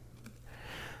too.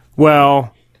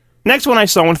 Well, next one I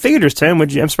saw in theaters, Tim,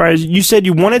 which I'm surprised you said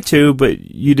you wanted to, but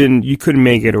you didn't. You couldn't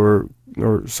make it, or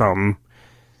something.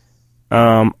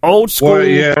 Old school,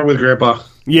 War with Grandpa.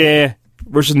 Yeah,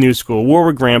 versus new school. War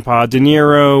with Grandpa. De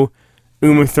Niro,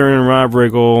 Uma Thurman, Rob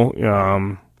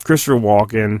Riggle, Christopher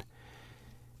Walken.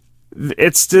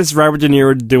 It's this Robert De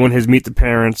Niro doing his Meet the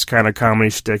Parents kind of comedy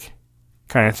shtick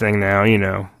kind of thing now, you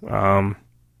know.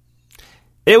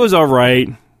 It was all right.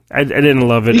 I didn't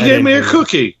love it. He gave me a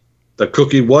cookie. The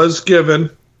cookie was given.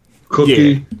 Cookie.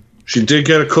 Yeah. She did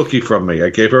get a cookie from me.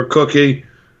 I gave her a cookie.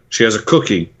 She has a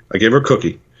cookie. I gave her a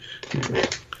cookie.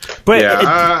 But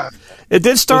yeah, it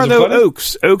did star, though,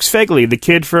 Oaks Fegley, the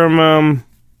kid from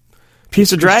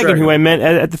Piece of Dragon, who I met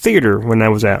at the theater when I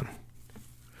was out.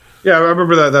 Yeah, I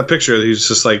remember that picture. He's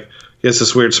just like, he has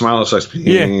this weird smile. It's like,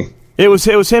 yeah. It was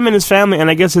him and his family, and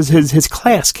I guess his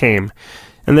class came.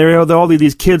 And all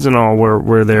these kids and all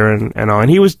were there and all, and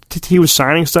he was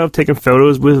signing stuff, taking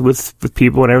photos with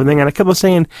people and everything. And I kept on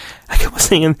saying,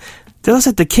 that was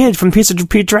like the kid from Piece of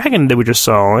Dragon that we just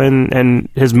saw. And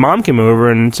his mom came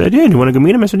over and said, "Yeah, do you want to go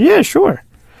meet him?" I said, "Yeah, sure."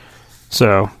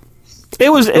 So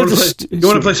it was. You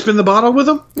want to play spin the bottle with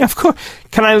him? Yeah, of course.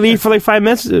 Can I leave for like 5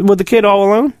 minutes with the kid all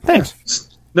alone? Thanks.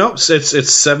 No,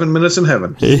 it's 7 minutes in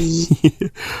heaven. Tell you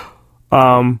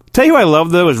who I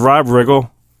love though is Rob Riggle.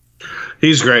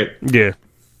 He's great. Yeah.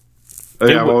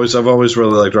 Yeah, I've always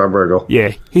really liked Rob Riggle.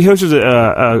 Yeah, he hosts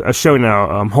a show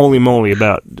now, Holy Moly,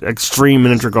 about extreme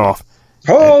miniature golf.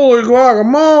 Holy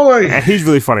guacamole! And he's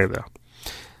really funny though.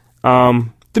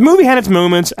 The movie had its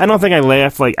moments. I don't think I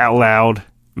laughed like out loud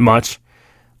much.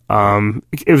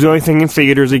 It was the only thing in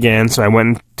theaters again, so I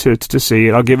went to see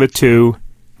it. I'll give it two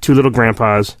little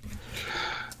grandpas.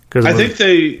 I think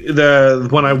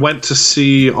when I went to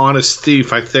see Honest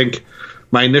Thief, I think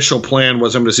my initial plan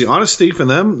was I'm going to see Honest Thief and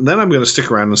then I'm going to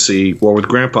stick around and see War with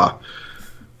Grandpa.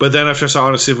 But then after I saw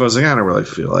Honest Thief, I was like, I don't really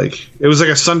feel like it was like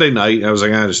a Sunday night. And I was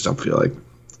like, I just don't feel like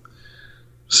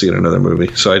seeing another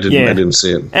movie, so I didn't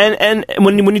see it. And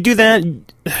when you do that,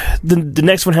 the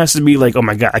next one has to be like, oh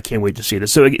my god, I can't wait to see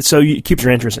this. So it keeps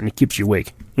your interest and it keeps you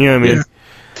awake. You know what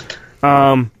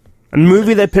I mean? A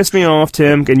movie that pissed me off,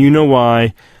 Tim, and you know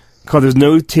why? Because there's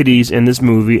no titties in this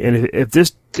movie, and if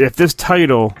this is the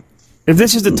title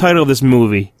of this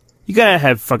movie, you gotta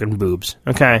have fucking boobs,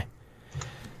 okay?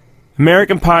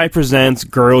 American Pie presents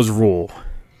Girls Rule.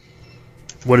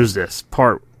 What is this?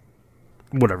 Part,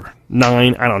 whatever,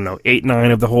 9, I don't know, 8, 9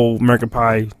 of the whole American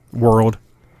Pie world.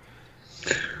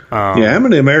 How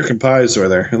many American Pies are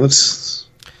there?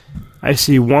 I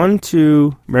see 1,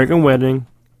 2, American Wedding,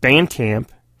 Band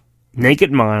Camp,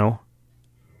 Naked Mile,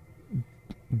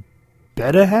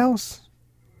 Beta House,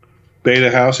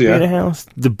 yeah.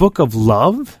 The Book of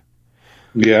Love.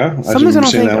 Yeah, sometimes I don't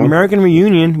think American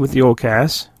Reunion with the old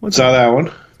cast. Saw that one.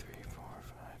 3, 4,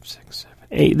 5, 6, 7,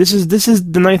 8. This is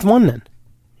the 9th one then.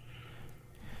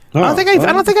 Oh, I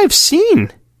don't think I've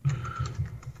seen.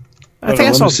 I think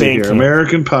I saw Band Camp.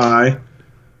 American Pie.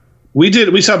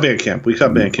 We saw Band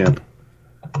Camp.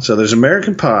 So there's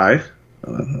American Pie.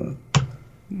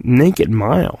 Naked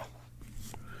Mile.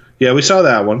 Yeah, we saw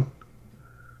that one.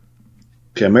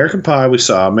 Okay, American Pie we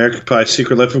saw. American Pie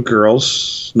Secret Life of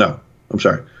Girls. No, I'm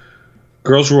sorry.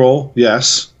 Girls Rule,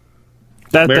 yes.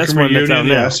 American Reunion,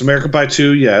 yes. American Pie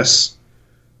 2, yes.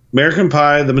 American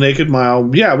Pie, The Naked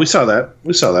Mile. Yeah, we saw that.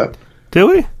 Did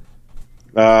we?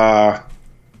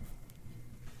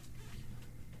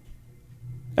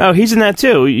 Oh, he's in that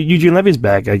too. Eugene Levy's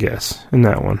back, I guess, in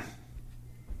that one.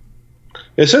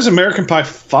 It says American Pie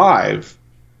 5.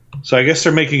 So I guess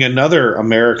they're making another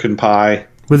American Pie.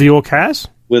 With the old cast?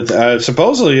 With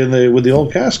supposedly with the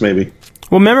old cast, maybe.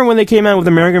 Well, remember when they came out with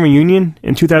American Reunion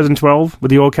in 2012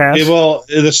 with the old cast?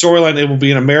 The storyline, it will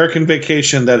be an American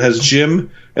Vacation that has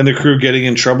Jim and the crew getting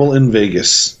in trouble in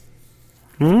Vegas.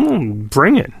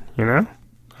 Bring it,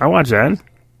 I watch that.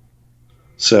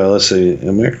 So, let's see.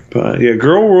 American Pie. Yeah,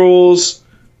 Girl Rules,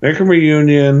 American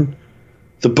Reunion,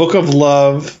 The Book of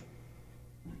Love.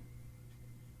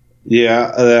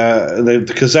 Yeah,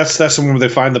 because that's the one where they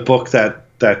find the book that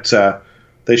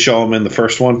they show them in the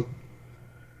first one.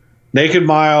 Naked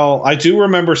Mile. I do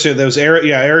remember seeing there was Eric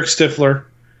Stifler,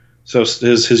 so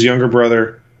his younger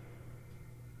brother.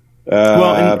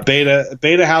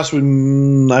 Beta House. I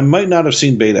might not have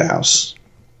seen Beta House.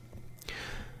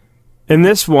 In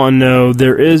this one, though,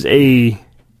 there is a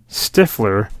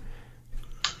Stifler.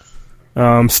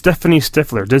 Stephanie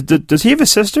Stifler. Does he have a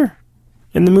sister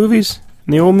in the movies?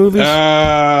 In the old movies?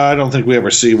 I don't think we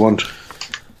ever see one.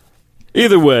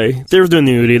 Either way, there's no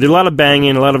nudity. There's a lot of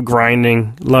banging, a lot of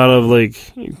grinding, a lot of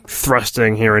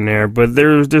thrusting here and there, but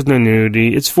there's no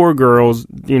nudity. It's 4 girls,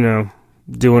 doing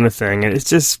a thing, and it's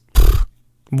just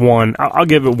one. I'll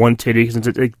give it 1 titty since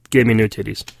it gave me no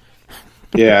titties.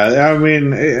 Yeah, I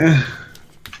mean, if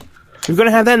you're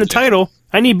gonna have that in the title,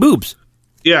 I need boobs.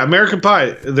 Yeah, American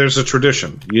Pie. There's a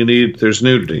tradition. There's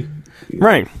nudity,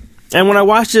 right? And when I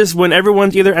watch this, when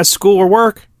everyone's either at school or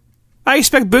work, I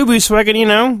expect boobies so I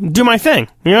can, do my thing.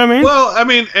 You know what I mean? Well, I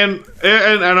mean, and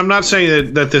I'm not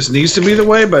saying that this needs to be the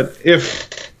way, but if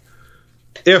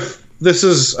this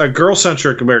is a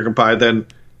girl-centric American Pie, then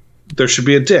there should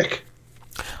be a dick.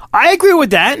 I agree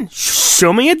with that.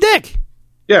 Show me a dick.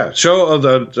 Yeah, show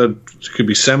could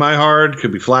be semi-hard,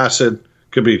 could be flaccid,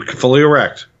 could be fully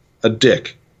erect. A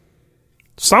dick.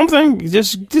 Something.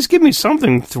 Just give me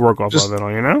something to work off of it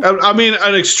on, I mean,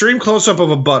 an extreme close-up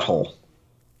of a butthole.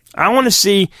 I want to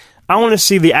see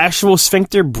the actual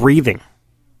sphincter breathing.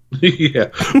 Yeah.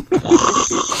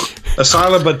 A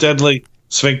silent but deadly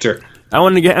sphincter. I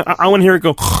want to hear it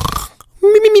go.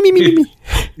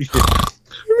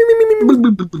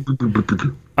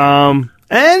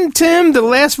 And Tim, the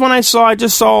last one I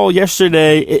just saw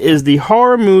yesterday is the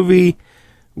horror movie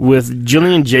with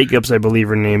Gillian Jacobs, I believe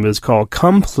her name is, called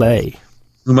Come Play.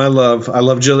 I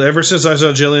love Gillian. Ever since I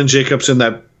saw Gillian Jacobs in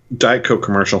that Diet Coke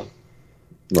commercial.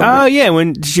 Yeah,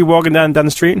 when she walking down the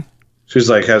street, she's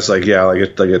has a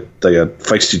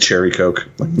feisty cherry Coke.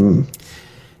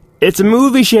 It's a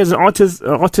movie. She has an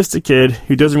autistic kid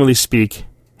who doesn't really speak.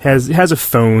 Has a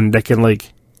phone that can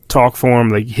talk for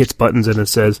him. Hits buttons and it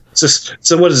says.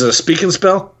 So what is it? A speaking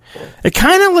spell? It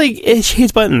kind of it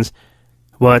hits buttons.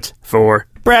 What for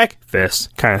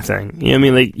breakfast kind of thing. You know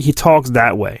what I mean? He talks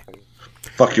that way.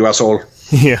 Fuck you, asshole.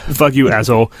 Yeah, fuck you,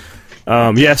 asshole.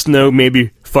 Yes, no,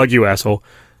 maybe. Fuck you, asshole.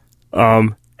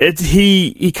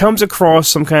 He comes across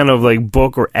some kind of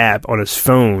book or app on his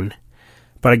phone,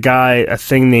 but a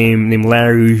thing named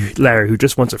Larry who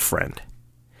just wants a friend.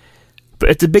 But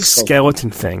it's a big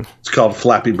skeleton thing. It's called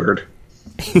Flappy Bird.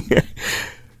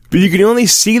 But you can only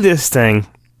see this thing.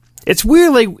 It's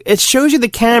weird, like, it shows you the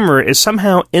camera is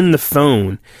somehow in the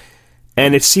phone,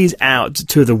 and it sees out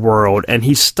to the world, and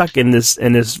he's stuck in this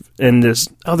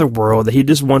other world that he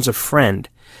just wants a friend.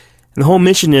 And the whole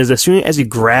mission is, as soon as he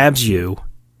grabs you,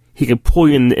 he can pull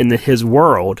you into his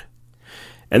world,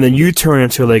 and then you turn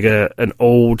into like an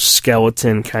old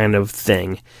skeleton kind of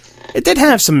thing. It did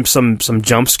have some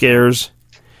jump scares,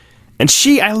 and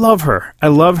I love her. I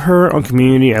love her on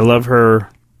Community. I love her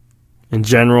in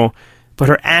general, but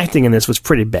her acting in this was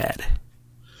pretty bad.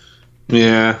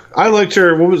 Yeah, I liked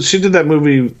her. She did that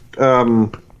movie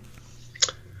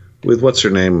with what's her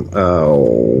name?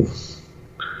 Oh,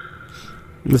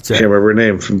 what's that? Can't remember her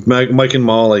name. From Mike and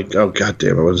Molly. Oh, god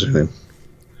damn it! What was her name?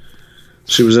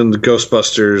 She was in the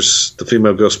Ghostbusters, the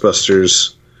female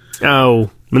Ghostbusters. Oh,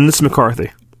 Melissa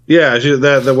McCarthy. Yeah,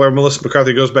 where Melissa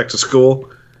McCarthy goes back to school.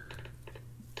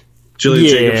 Jillian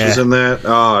Jacobs was in that.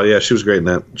 Oh, yeah, she was great in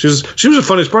that. She was the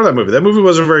funniest part of that movie. That movie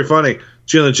wasn't very funny.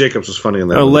 Jillian Jacobs was funny in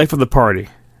that. Movie. Life of the Party.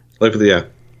 Yeah.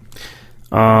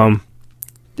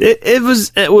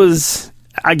 It was.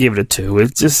 I give it a 2.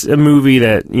 It's just a movie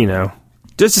that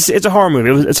it's a horror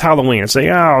movie. It's Halloween. It's like,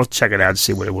 I'll check it out to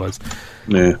see what it was.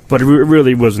 Yeah, but it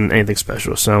really wasn't anything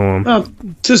special. So,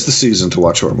 tis the season to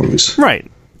watch horror movies, right?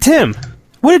 Tim,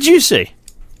 what did you see?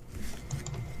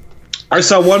 I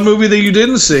saw one movie that you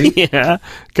didn't see. Yeah,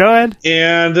 go ahead.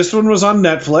 And this one was on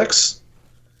Netflix.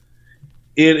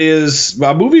 It is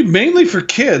a movie mainly for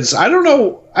kids. I don't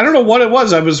know what it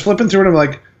was. I was flipping through it and I'm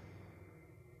like,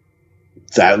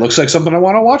 that looks like something I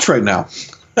want to watch right now.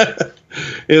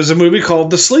 It was a movie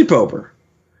called The Sleepover.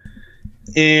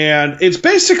 And it's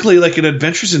basically like an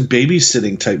Adventures in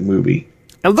Babysitting type movie.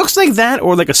 It looks like that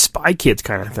or like a Spy Kids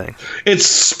kind of thing. It's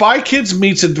Spy Kids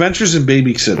meets Adventures in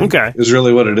Babysitting. Okay. Is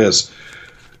really what it is.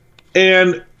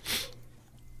 And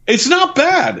it's not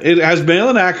bad. It has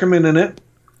Malin Ackerman in it.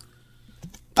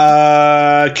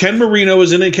 Ken Marino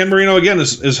is in it. Ken Marino, again,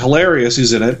 is hilarious.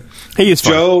 He's in it. He is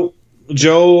fun.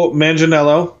 Joe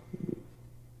Manganiello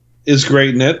is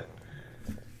great in it.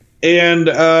 And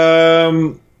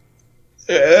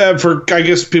for, I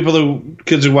guess,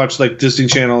 kids who watch like Disney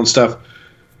Channel and stuff,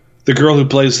 the girl who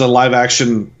plays the live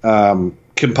action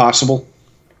Kim Possible.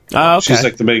 Oh, okay. She's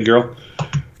like the main girl.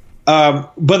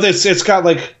 But it's got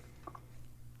like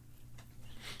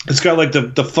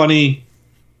the funny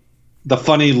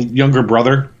younger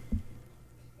brother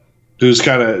who's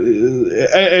kind of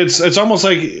it's almost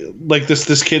like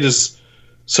this kid is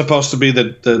supposed to be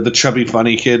the chubby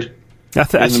funny kid.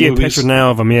 I see a picture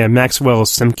now of him. Yeah, Maxwell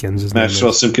Simpkins.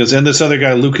 Simpkins, and this other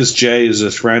guy, Lucas J, is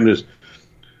his friend.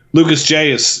 Lucas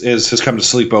J has come to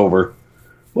sleep over.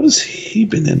 What has he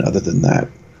been in other than that?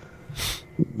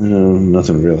 No,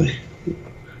 nothing really.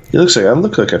 I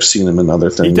look like I've seen him in other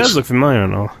things. He does look familiar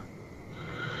and all.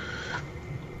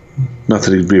 Not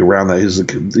that he'd be around that.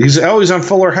 He's always on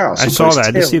Fuller House. I saw that.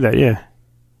 I did see that. Yeah.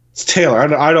 It's Taylor.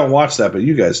 I don't watch that, but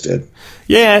you guys did.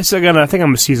 Yeah, so I think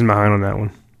I'm a season behind on that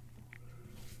one.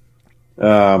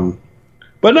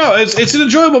 But no, it's an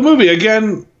enjoyable movie.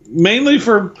 Again, mainly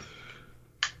for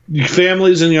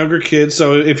families and younger kids.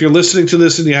 So if you're listening to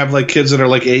this and you have like kids that are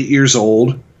like 8 years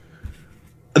old,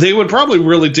 they would probably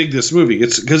really dig this movie.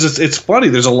 It's because it's funny.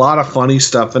 There's a lot of funny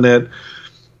stuff in it.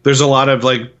 There's a lot of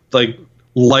like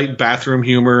light bathroom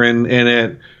humor in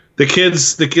it. The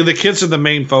kids are the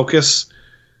main focus.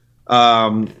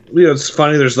 It's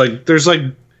funny. There's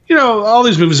all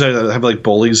these movies that have like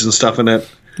bullies and stuff in it.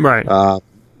 Right.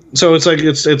 So it's like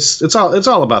it's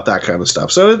all about that kind of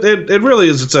stuff. So it really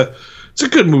is. It's a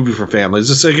good movie for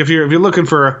families. It's like if you're looking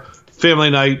for a family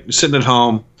night, you're sitting at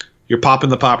home, you're popping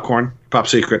the popcorn, Pop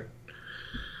Secret,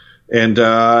 and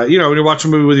when you're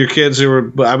watching a movie with your kids, who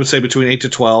are, I would say, between 8 to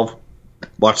 12,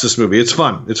 watch this movie. It's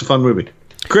fun. It's a fun movie.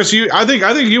 Chris, I think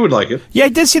you would like it. Yeah, I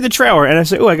did see the trailer, and I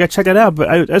said, I got to check that out. But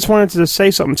I just wanted to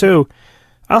say something too.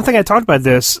 I don't think I talked about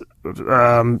this.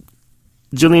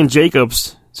 Jillian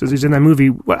Jacobs, since he's in that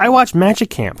movie, I watched Magic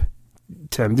Camp.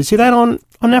 Tim, did you see that on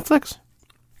Netflix?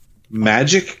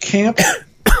 Magic Camp?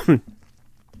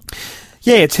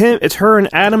 Yeah, it's him. It's her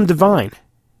and Adam Devine.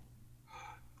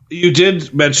 You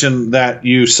did mention that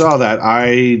you saw that.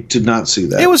 I did not see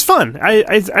that. It was fun.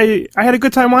 I had a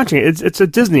good time watching it. It's a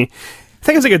Disney. I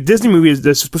think it's like a Disney movie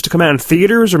that's supposed to come out in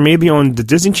theaters or maybe on the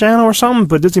Disney Channel or something.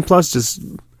 But Disney Plus just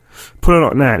put it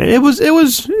on that. It was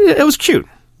cute.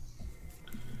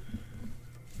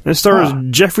 And it stars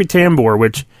Jeffrey Tambor,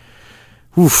 which,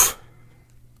 oof,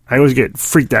 I always get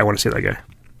freaked out when I see that guy.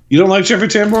 You don't like Jeffrey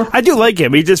Tambor? I do like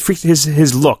him, but he just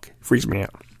his look freaks me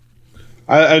out.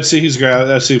 I'd say he's great.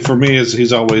 I'd say for me,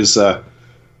 he's always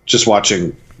just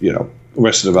watching,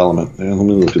 Arrested Development. And let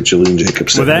me look at Gillian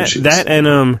Jacobs. Well, that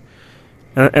and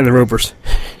the Ropers.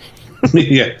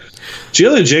 Yeah.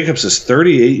 Gillian Jacobs is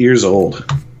 38 years old.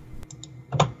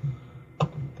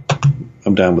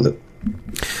 I'm down with it.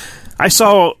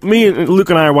 Me and Luke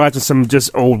and I are watching some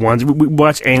just old ones. We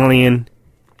watched Alien.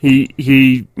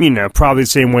 He probably the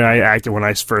same way I acted when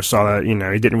I first saw that. He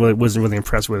wasn't really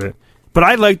impressed with it. But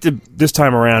I liked it this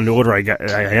time around. The older I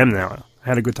am now, I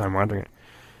had a good time watching it.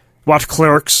 Watched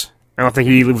Clerks. I don't think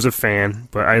he was a fan,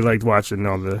 but I liked watching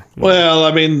all the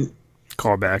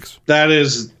callbacks.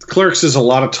 Clerks is a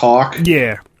lot of talk.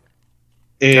 Yeah,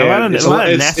 and it's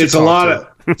a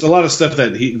lot of stuff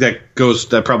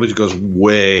that probably goes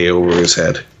way over his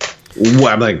head.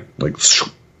 I'm like.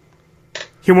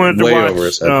 He wanted to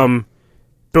watch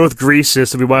both Greases,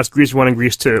 so we watched Grease 1 and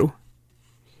Grease 2.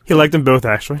 He liked them both,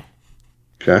 actually.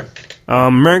 Okay.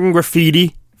 American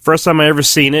Graffiti, first time I ever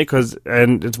seen it,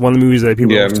 and it's one of the movies that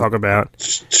people always talk about.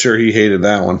 Sure, he hated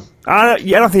that one. I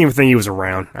don't even think he was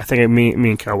around. I think me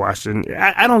and Kel watched it. And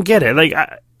I don't get it. Like,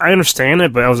 I understand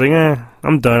it, but I was like,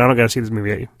 I'm done. I don't got to see this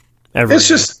movie ever. It's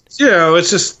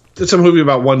it's a movie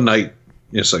about one night.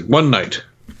 It's like one night.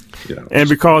 And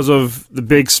because of the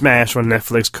big smash on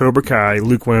Netflix, Cobra Kai,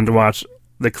 Luke wanted to watch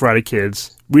The Karate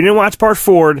Kids. We didn't watch Part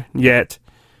 4 yet.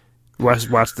 We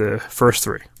watched the first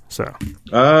 3. So,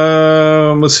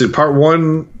 let's see. Part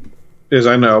 1 is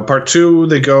I know. Part 2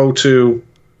 they go to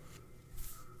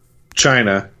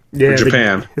China or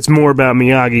Japan. It's more about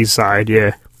Miyagi's side.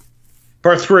 Yeah.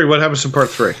 Part 3. What happens in Part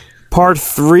 3? Part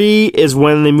 3 is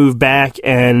when they move back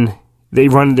and they're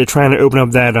trying to open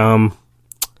up that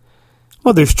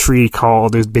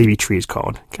there's baby trees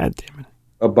called. God damn it.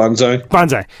 A bonsai?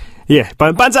 Bonsai. Yeah.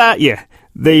 Bonsai, yeah.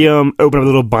 They open up a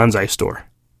little bonsai store.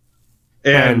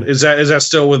 And is that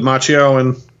still with Macchio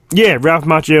and... Yeah, Ralph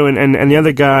Macchio and the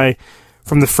other guy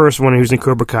from the first one who's in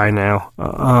Cobra Kai now.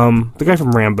 The guy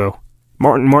from Rambo.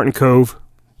 Martin Cove.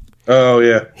 Oh,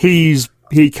 yeah. He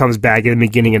comes back at the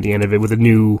beginning and the end of it with a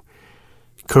new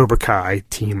Cobra Kai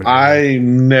team. I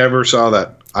never saw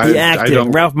that. The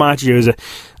acting, Ralph Macchio is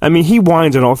he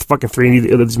whines in all fucking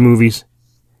 3 of these movies.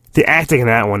 The acting in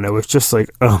that one, though, is just like,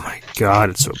 oh my god,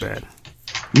 it's so bad.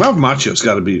 Ralph Macchio's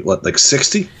got to be, like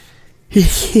 60?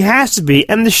 He has to be,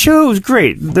 and the show is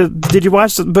great. Did you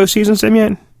watch both seasons, Tim,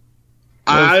 yet?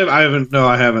 I haven't. No,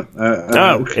 I haven't.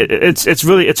 It's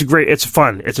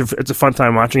fun. It's a fun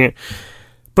time watching it.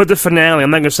 But the finale,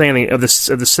 I'm not going to say anything, of the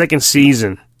second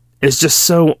season is just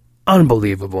so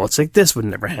unbelievable. It's like, this would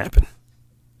never happen.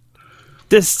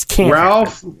 This can't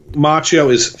Ralph happen.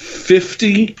 Macchio is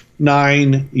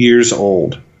 59 years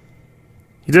old.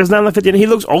 He does not look 50. He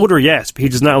looks older, yes, but he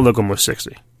does not look almost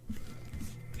 60.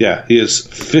 Yeah, he is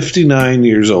 59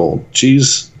 years old.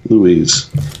 Jeez Louise.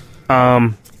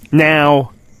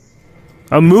 Now,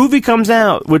 a movie comes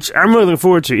out, which I'm really looking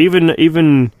forward to.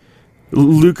 Even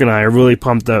Luke and I are really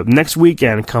pumped up. Next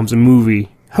weekend comes a movie,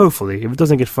 hopefully, if it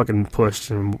doesn't get fucking pushed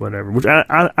and whatever, which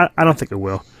I don't think it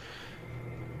will.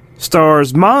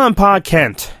 Stars Ma and Pa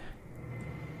Kent.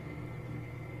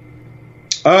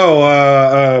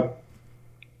 Oh,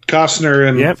 Costner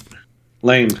and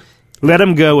Lane. Let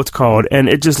Him Go, it's called, and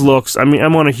it just looks... I'm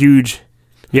on a huge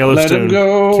Yellowstone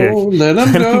kick. Let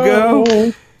him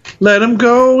go. Let him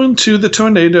go into the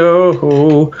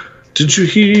tornado. Did you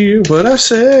hear what I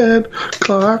said?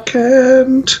 Clark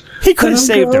Kent. He could have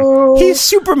saved him. He's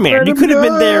Superman. He could have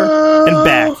been there and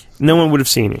back. No one would have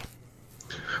seen him.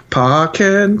 Pa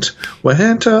Kent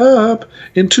went up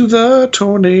into the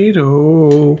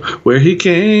tornado where he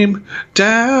came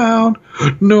down.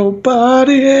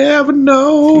 Nobody ever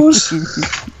knows.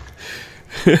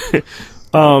 It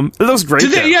looks great.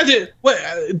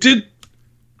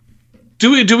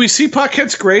 Do we see Pa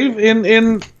Kent's grave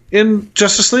in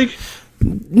Justice League?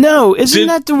 No, isn't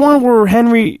that the one where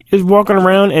Henry is walking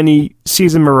around and he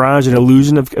sees a mirage, an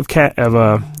illusion of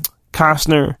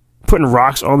Costner putting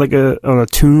rocks on on a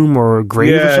tomb or a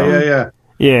grave or something?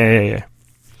 Yeah.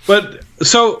 But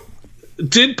so,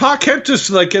 did Pa Kent just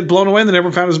get blown away and they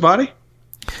never found his body?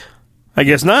 I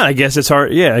guess not. I guess it's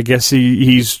hard. Yeah, I guess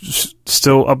he's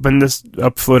still up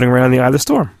floating around in the eye of the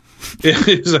storm. Yeah,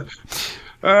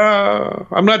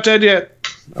 I'm not dead yet.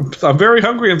 I'm very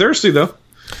hungry and thirsty though.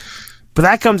 But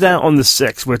that comes out on the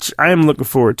 6th, which I am looking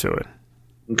forward to it.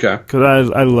 Okay. Because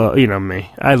I love,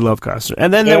 me. I love Costner.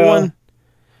 And then that one,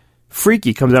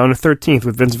 Freaky, comes out on the 13th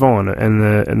with Vince Vaughn and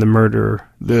the murderer,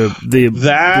 the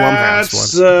Blumhouse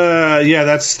one.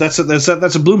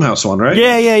 That's a Blumhouse one, right?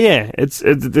 Yeah.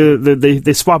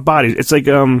 They swap bodies. It's like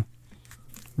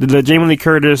the Jamie Lee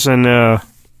Curtis and Yeah,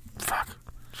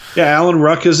 Alan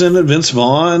Ruck is in it. Vince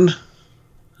Vaughn.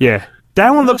 Yeah.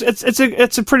 That one looks.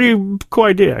 It's a pretty cool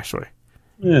idea, actually.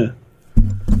 Yeah.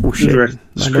 Oh shit!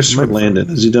 Christopher Landon.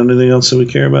 Has he done anything else that we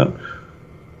care about?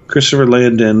 Christopher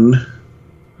Landon.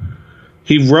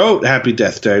 He wrote Happy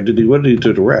Death Day. Did he? What did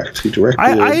he direct? He directed.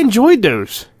 I enjoyed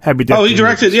those Happy Death. Oh, he Day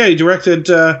directed. movies. Yeah, he directed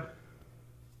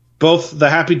both the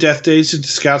Happy Death Days and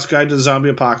Scout's Guide to the Zombie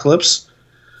Apocalypse.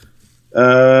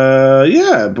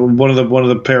 Yeah, one of the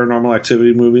Paranormal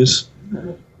Activity movies.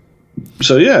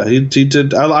 So yeah, he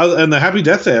did. And the Happy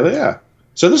Death Day. Yeah.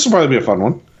 So this will probably be a fun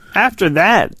one. After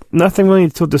that, nothing really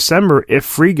until December if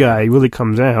Free Guy really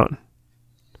comes out.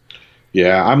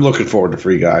 Yeah, I'm looking forward to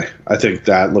Free Guy. I think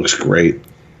that looks great.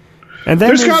 And then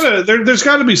there's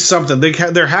got to be something.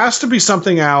 There has to be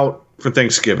something out for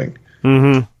Thanksgiving.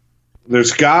 Mm-hmm.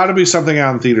 There's got to be something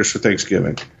out in theaters for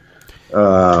Thanksgiving.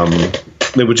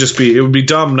 It would be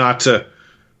dumb not to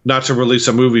release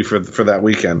a movie for that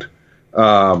weekend.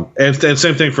 And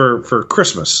same thing for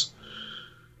Christmas,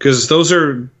 because those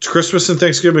are Christmas and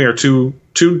Thanksgiving are two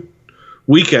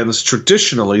weekends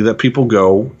traditionally that people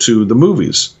go to the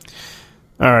movies.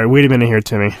 All right, wait a minute here,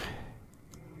 Timmy.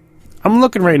 I'm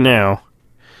looking right now.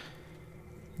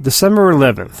 December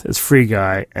 11th is Free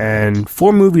Guy, and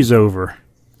 4 movies over.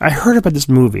 I heard about this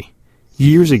movie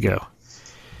years ago.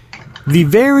 The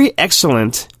very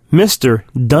excellent Mr.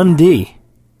 Dundee.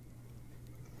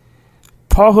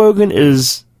 Paul Hogan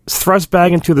is thrust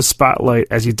back into the spotlight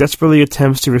as he desperately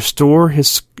attempts to restore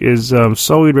his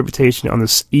sullied reputation on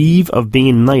the eve of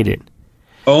being knighted.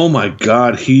 Oh my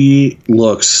God, he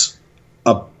looks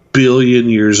a billion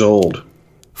years old.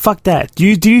 Fuck that. Do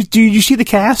you see the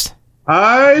cast?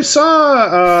 I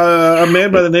saw a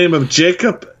man by the name of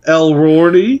Jacob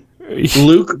Elordi,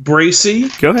 Luke Bracey,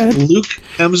 Go ahead, Luke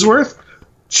Hemsworth,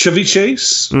 Chevy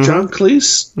Chase, mm-hmm. John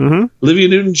Cleese, mm-hmm. Olivia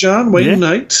Newton-John, Wayne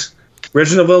Knight,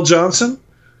 Reginald L. Johnson,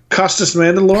 Costas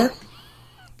Mandylor.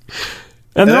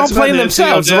 And they're all playing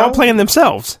themselves. They're all playing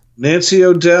themselves. Nancy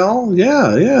O'Dell.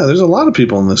 Yeah. There's a lot of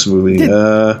people in this movie.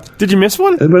 Did you miss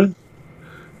one? Anybody?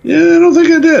 Yeah, I don't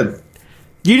think I did.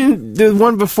 You didn't do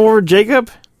one before Jacob?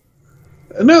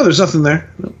 No, there's nothing there.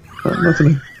 No,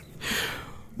 nothing there.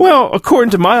 Well,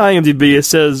 according to my IMDb, it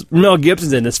says Mel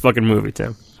Gibson's in this fucking movie,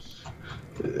 Tim.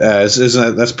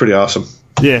 That's pretty awesome.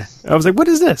 Yeah. I was like, what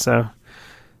is this?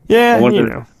 Yeah,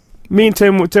 me and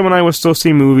Tim and I will still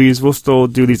see movies. We'll still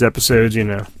do these episodes,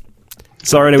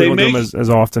 Sorry that we don't do them as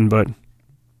often, but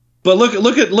look at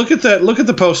that. Look at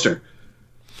the poster.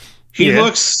 He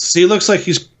looks like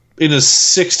he's in his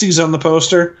 60s on the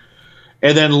poster,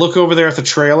 and then look over there at the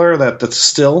trailer. That's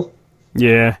still.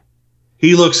 Yeah.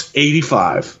 He looks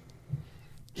 85.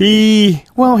 He's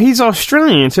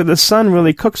Australian, so the sun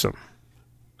really cooks him.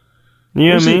 You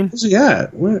know what I mean? Where's he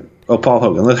at? Where? Oh, Paul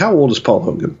Hogan. How old is Paul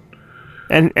Hogan?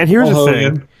 And here's the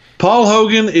thing. Paul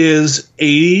Hogan is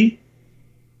 80.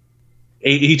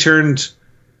 He turned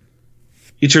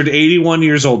 81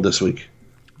 years old this week.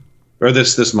 Or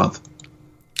this month.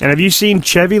 And have you seen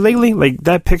Chevy lately? Like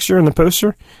that picture in the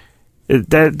poster?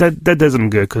 That does him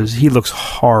good because he looks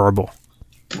horrible.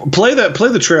 Play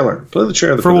the trailer. Play the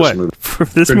trailer for what? This movie. For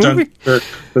this movie? For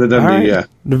the Dundee, right. Yeah.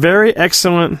 The very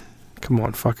excellent. Come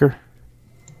on, fucker.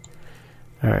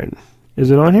 All right. Is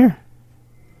it on here?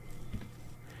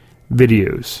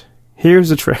 Videos. Here's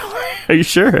the trailer. Are you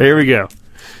sure? Here we go.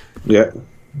 Yeah.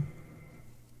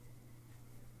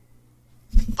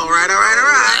 All right.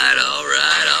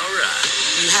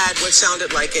 You had what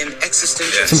sounded like an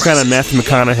existential... Some kind of Matthew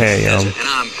McConaughey. And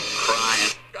I'm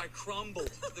crying. I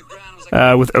crumbled. The ground was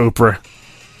like... With Oprah.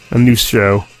 A new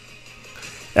show.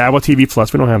 Apple TV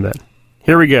Plus. We don't have that.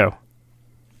 Here we go.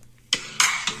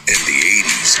 In the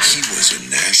 80s, he was a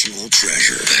national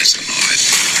treasure. That's an odd.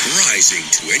 Rising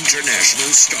to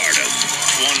international stardom.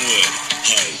 One word.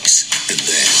 Hoax. And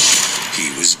then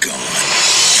he was gone.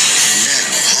 Now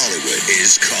Hollywood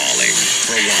is calling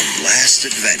for one last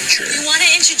adventure. You want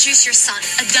to introduce your son,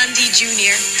 a Dundee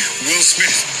Jr.? Will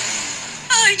Smith.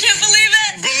 Oh, I can't believe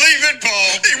it. Believe it,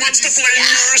 Paul. He wants to play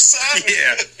your son.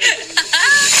 Yeah.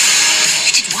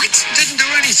 You did what? Didn't do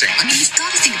anything. I mean, you've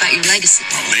got to think about your legacy.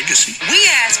 My legacy? We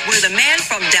asked where the man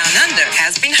from down under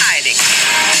has been hiding.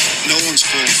 No one's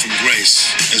fallen from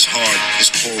grace as hard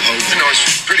as Paul Hogan. I was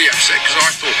pretty upset because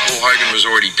I thought Paul Hogan was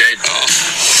already dead.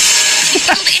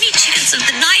 Killed any chance of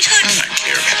the knighthood? I don't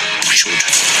care. I should.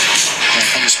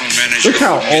 Congressman manager. Look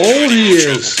how old he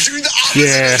is. Do the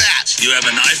opposite of that. You have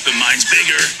a knife, but mine's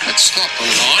bigger. That's not the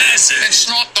law.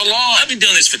 That's not the law. I've been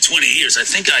doing this for 20 years. I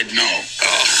think I'd know.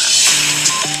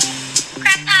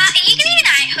 Grandpa, are you getting a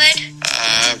knighthood?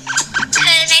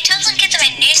 Because I told some kids on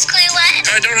my news clue what?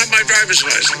 I don't have my driver's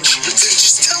license.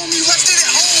 Just tell me you left it at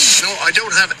home. No, I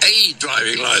don't have a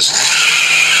driving license.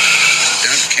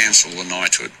 Don't cancel the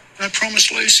knighthood. I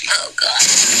promise, Lucy. Oh, God.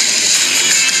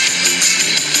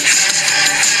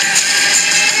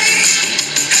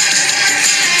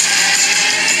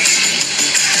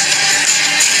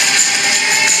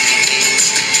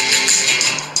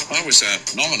 I was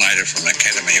nominated for an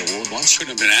Academy Award once. Should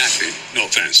have been happy. No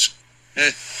offense. Yeah.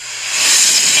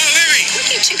 Oh, Libby! What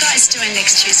are you guys doing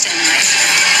next Tuesday night?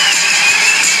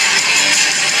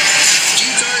 Do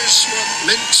you guys want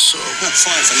mints or... Not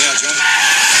fine for now, John.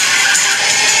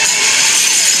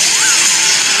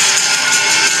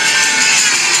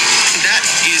 That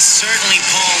is certainly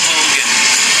Paul Hogan.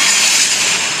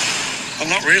 I'm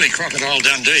not really Crocodile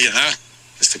Dundee, you know.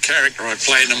 It's the character I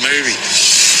play in the movie.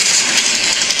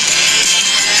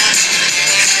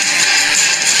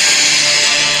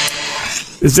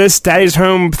 Is this Daddy's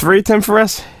Home 3, Tim, for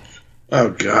us? Oh,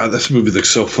 God, this movie looks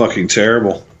so fucking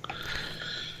terrible.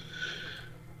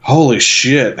 Holy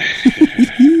shit.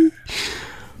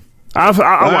 I'll watch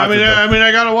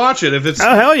I gotta watch it if it's.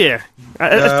 Oh, hell yeah.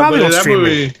 It's probably on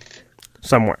streaming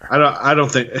somewhere. I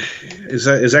don't think. Is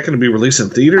that going to be released in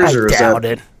theaters? I doubt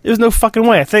it. There's no fucking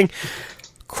way. I think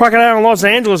Crocodile in Los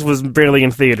Angeles was barely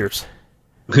in theaters.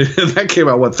 That came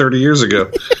out, 30 years ago?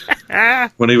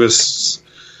 When he was.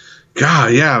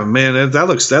 God, yeah, man, that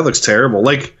looks terrible.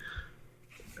 Like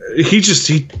he looks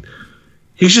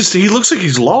like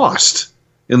he's lost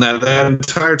in that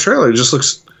entire trailer. It just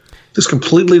looks just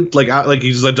completely like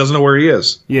he's doesn't know where he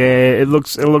is. Yeah, it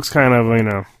looks kind of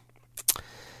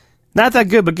not that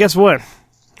good. But guess what?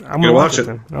 I'm gonna watch it.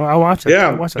 I'll watch it.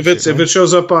 Yeah, I'll watch that if it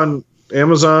shows up on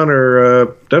Amazon or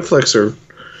Netflix, or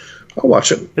I'll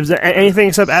watch it. If there's anything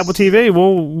except Apple TV,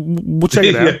 we'll check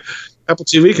it out. Yeah. Apple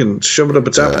TV can shove it up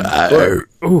its ass.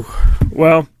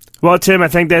 Well, Tim, I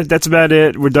think that's about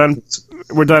it. We're done.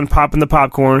 We're done popping the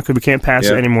popcorn because we can't pass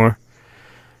it anymore.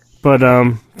 But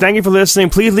thank you for listening.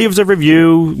 Please leave us a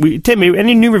review. Tim,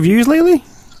 any new reviews lately?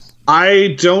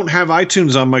 I don't have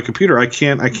iTunes on my computer. I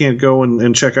can't go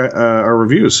and check our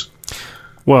reviews.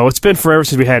 Well, it's been forever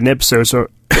since we had an episode, so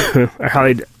I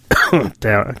highly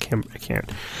doubt. I can't.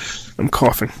 I'm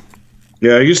coughing.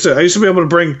 Yeah, I used to be able to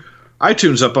bring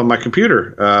iTunes up on my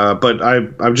computer, but I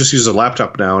just use a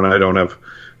laptop now, and I don't have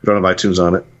iTunes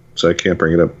on it, so I can't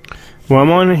bring it up. Well, I'm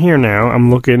on here now.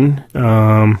 I'm looking.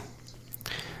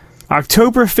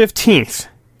 October 15th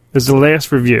is the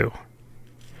last review.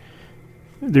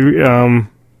 From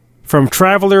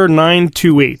Traveler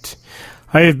 928.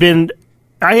 I have been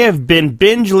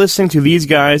binge listening to these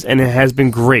guys, and it has been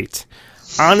great.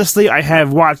 Honestly, I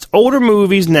have watched older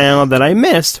movies now that I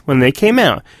missed when they came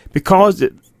out because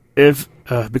of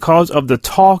the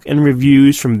talk and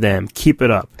reviews from them. Keep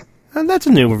it up. And that's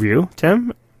a new review,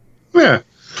 Tim. Yeah.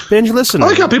 Binge listening. I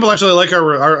like how people actually like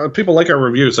our people like our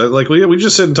reviews. We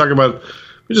just sit and talk about,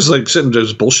 we just sit and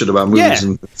just bullshit about movies.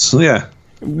 Yeah.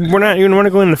 We're not even want to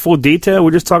go into full detail.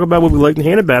 We just talk about what we like and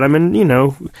hate about them. And,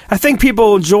 I think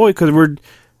people enjoy because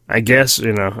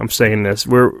I'm saying this,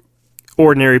 we're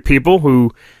ordinary people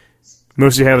who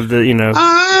mostly have the,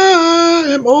 I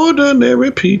am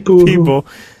ordinary people.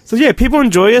 So, yeah, people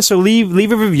enjoy us. So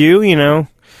leave a review,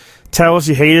 Tell us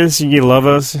you hate us and you love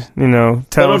us, Tell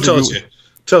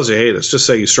us you hate us. Just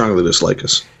say you strongly dislike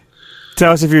us.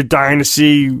 Tell us if you're dying to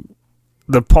see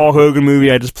the Paul Hogan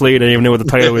movie I just played. I don't even know what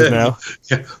the title is now.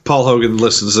 Yeah, Paul Hogan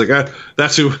listens.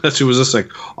 That's who was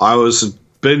listening. I was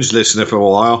binge listening for a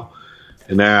while,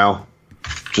 and now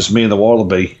just me and the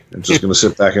Wallaby. I'm just going to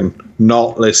sit back and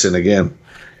not listen again.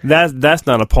 That's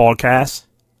not a podcast.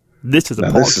 This is a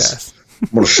podcast. I'm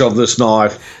going to shove this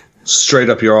knife straight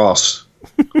up your ass.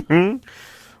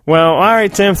 Well, all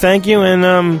right, Tim. Thank you,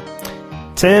 and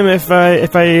Tim, if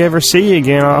I ever see you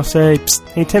again, I'll say, Psst,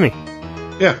 hey, Timmy.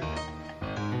 Yeah.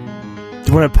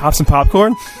 Do you want to pop some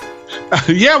popcorn?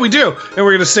 Yeah, we do. And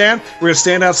we're gonna stand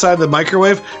outside the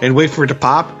microwave and wait for it to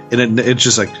pop, and it's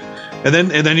just and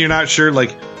then you're not sure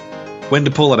when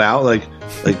to pull it out. Like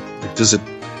does it?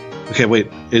 Okay,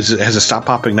 wait. Has it stopped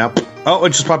popping now? Oh,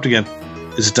 it just popped again.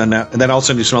 Is it done now? And then all of a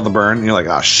sudden you smell the burn, and you're like,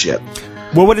 oh shit.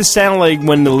 What would it sound like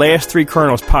when the last 3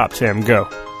 kernels pop, Tim? Go.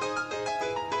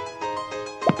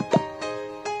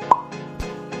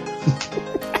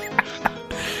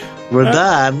 We're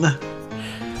done.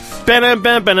 There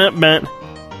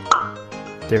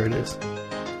it is.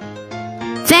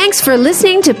 Thanks for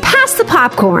listening to Pass the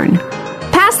Popcorn.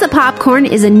 Pass the Popcorn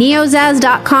is a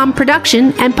neozaz.com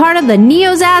production and part of the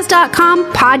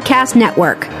neozaz.com podcast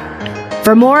network.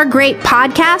 For more great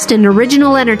podcast and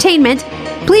original entertainment,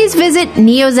 please visit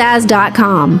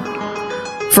neozaz.com.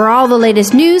 For all the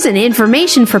latest news and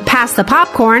information for Pass the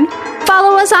Popcorn,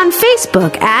 follow us on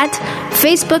Facebook at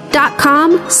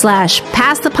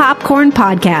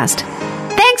facebook.com/passthepopcornpodcast.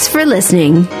 Thanks for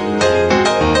listening.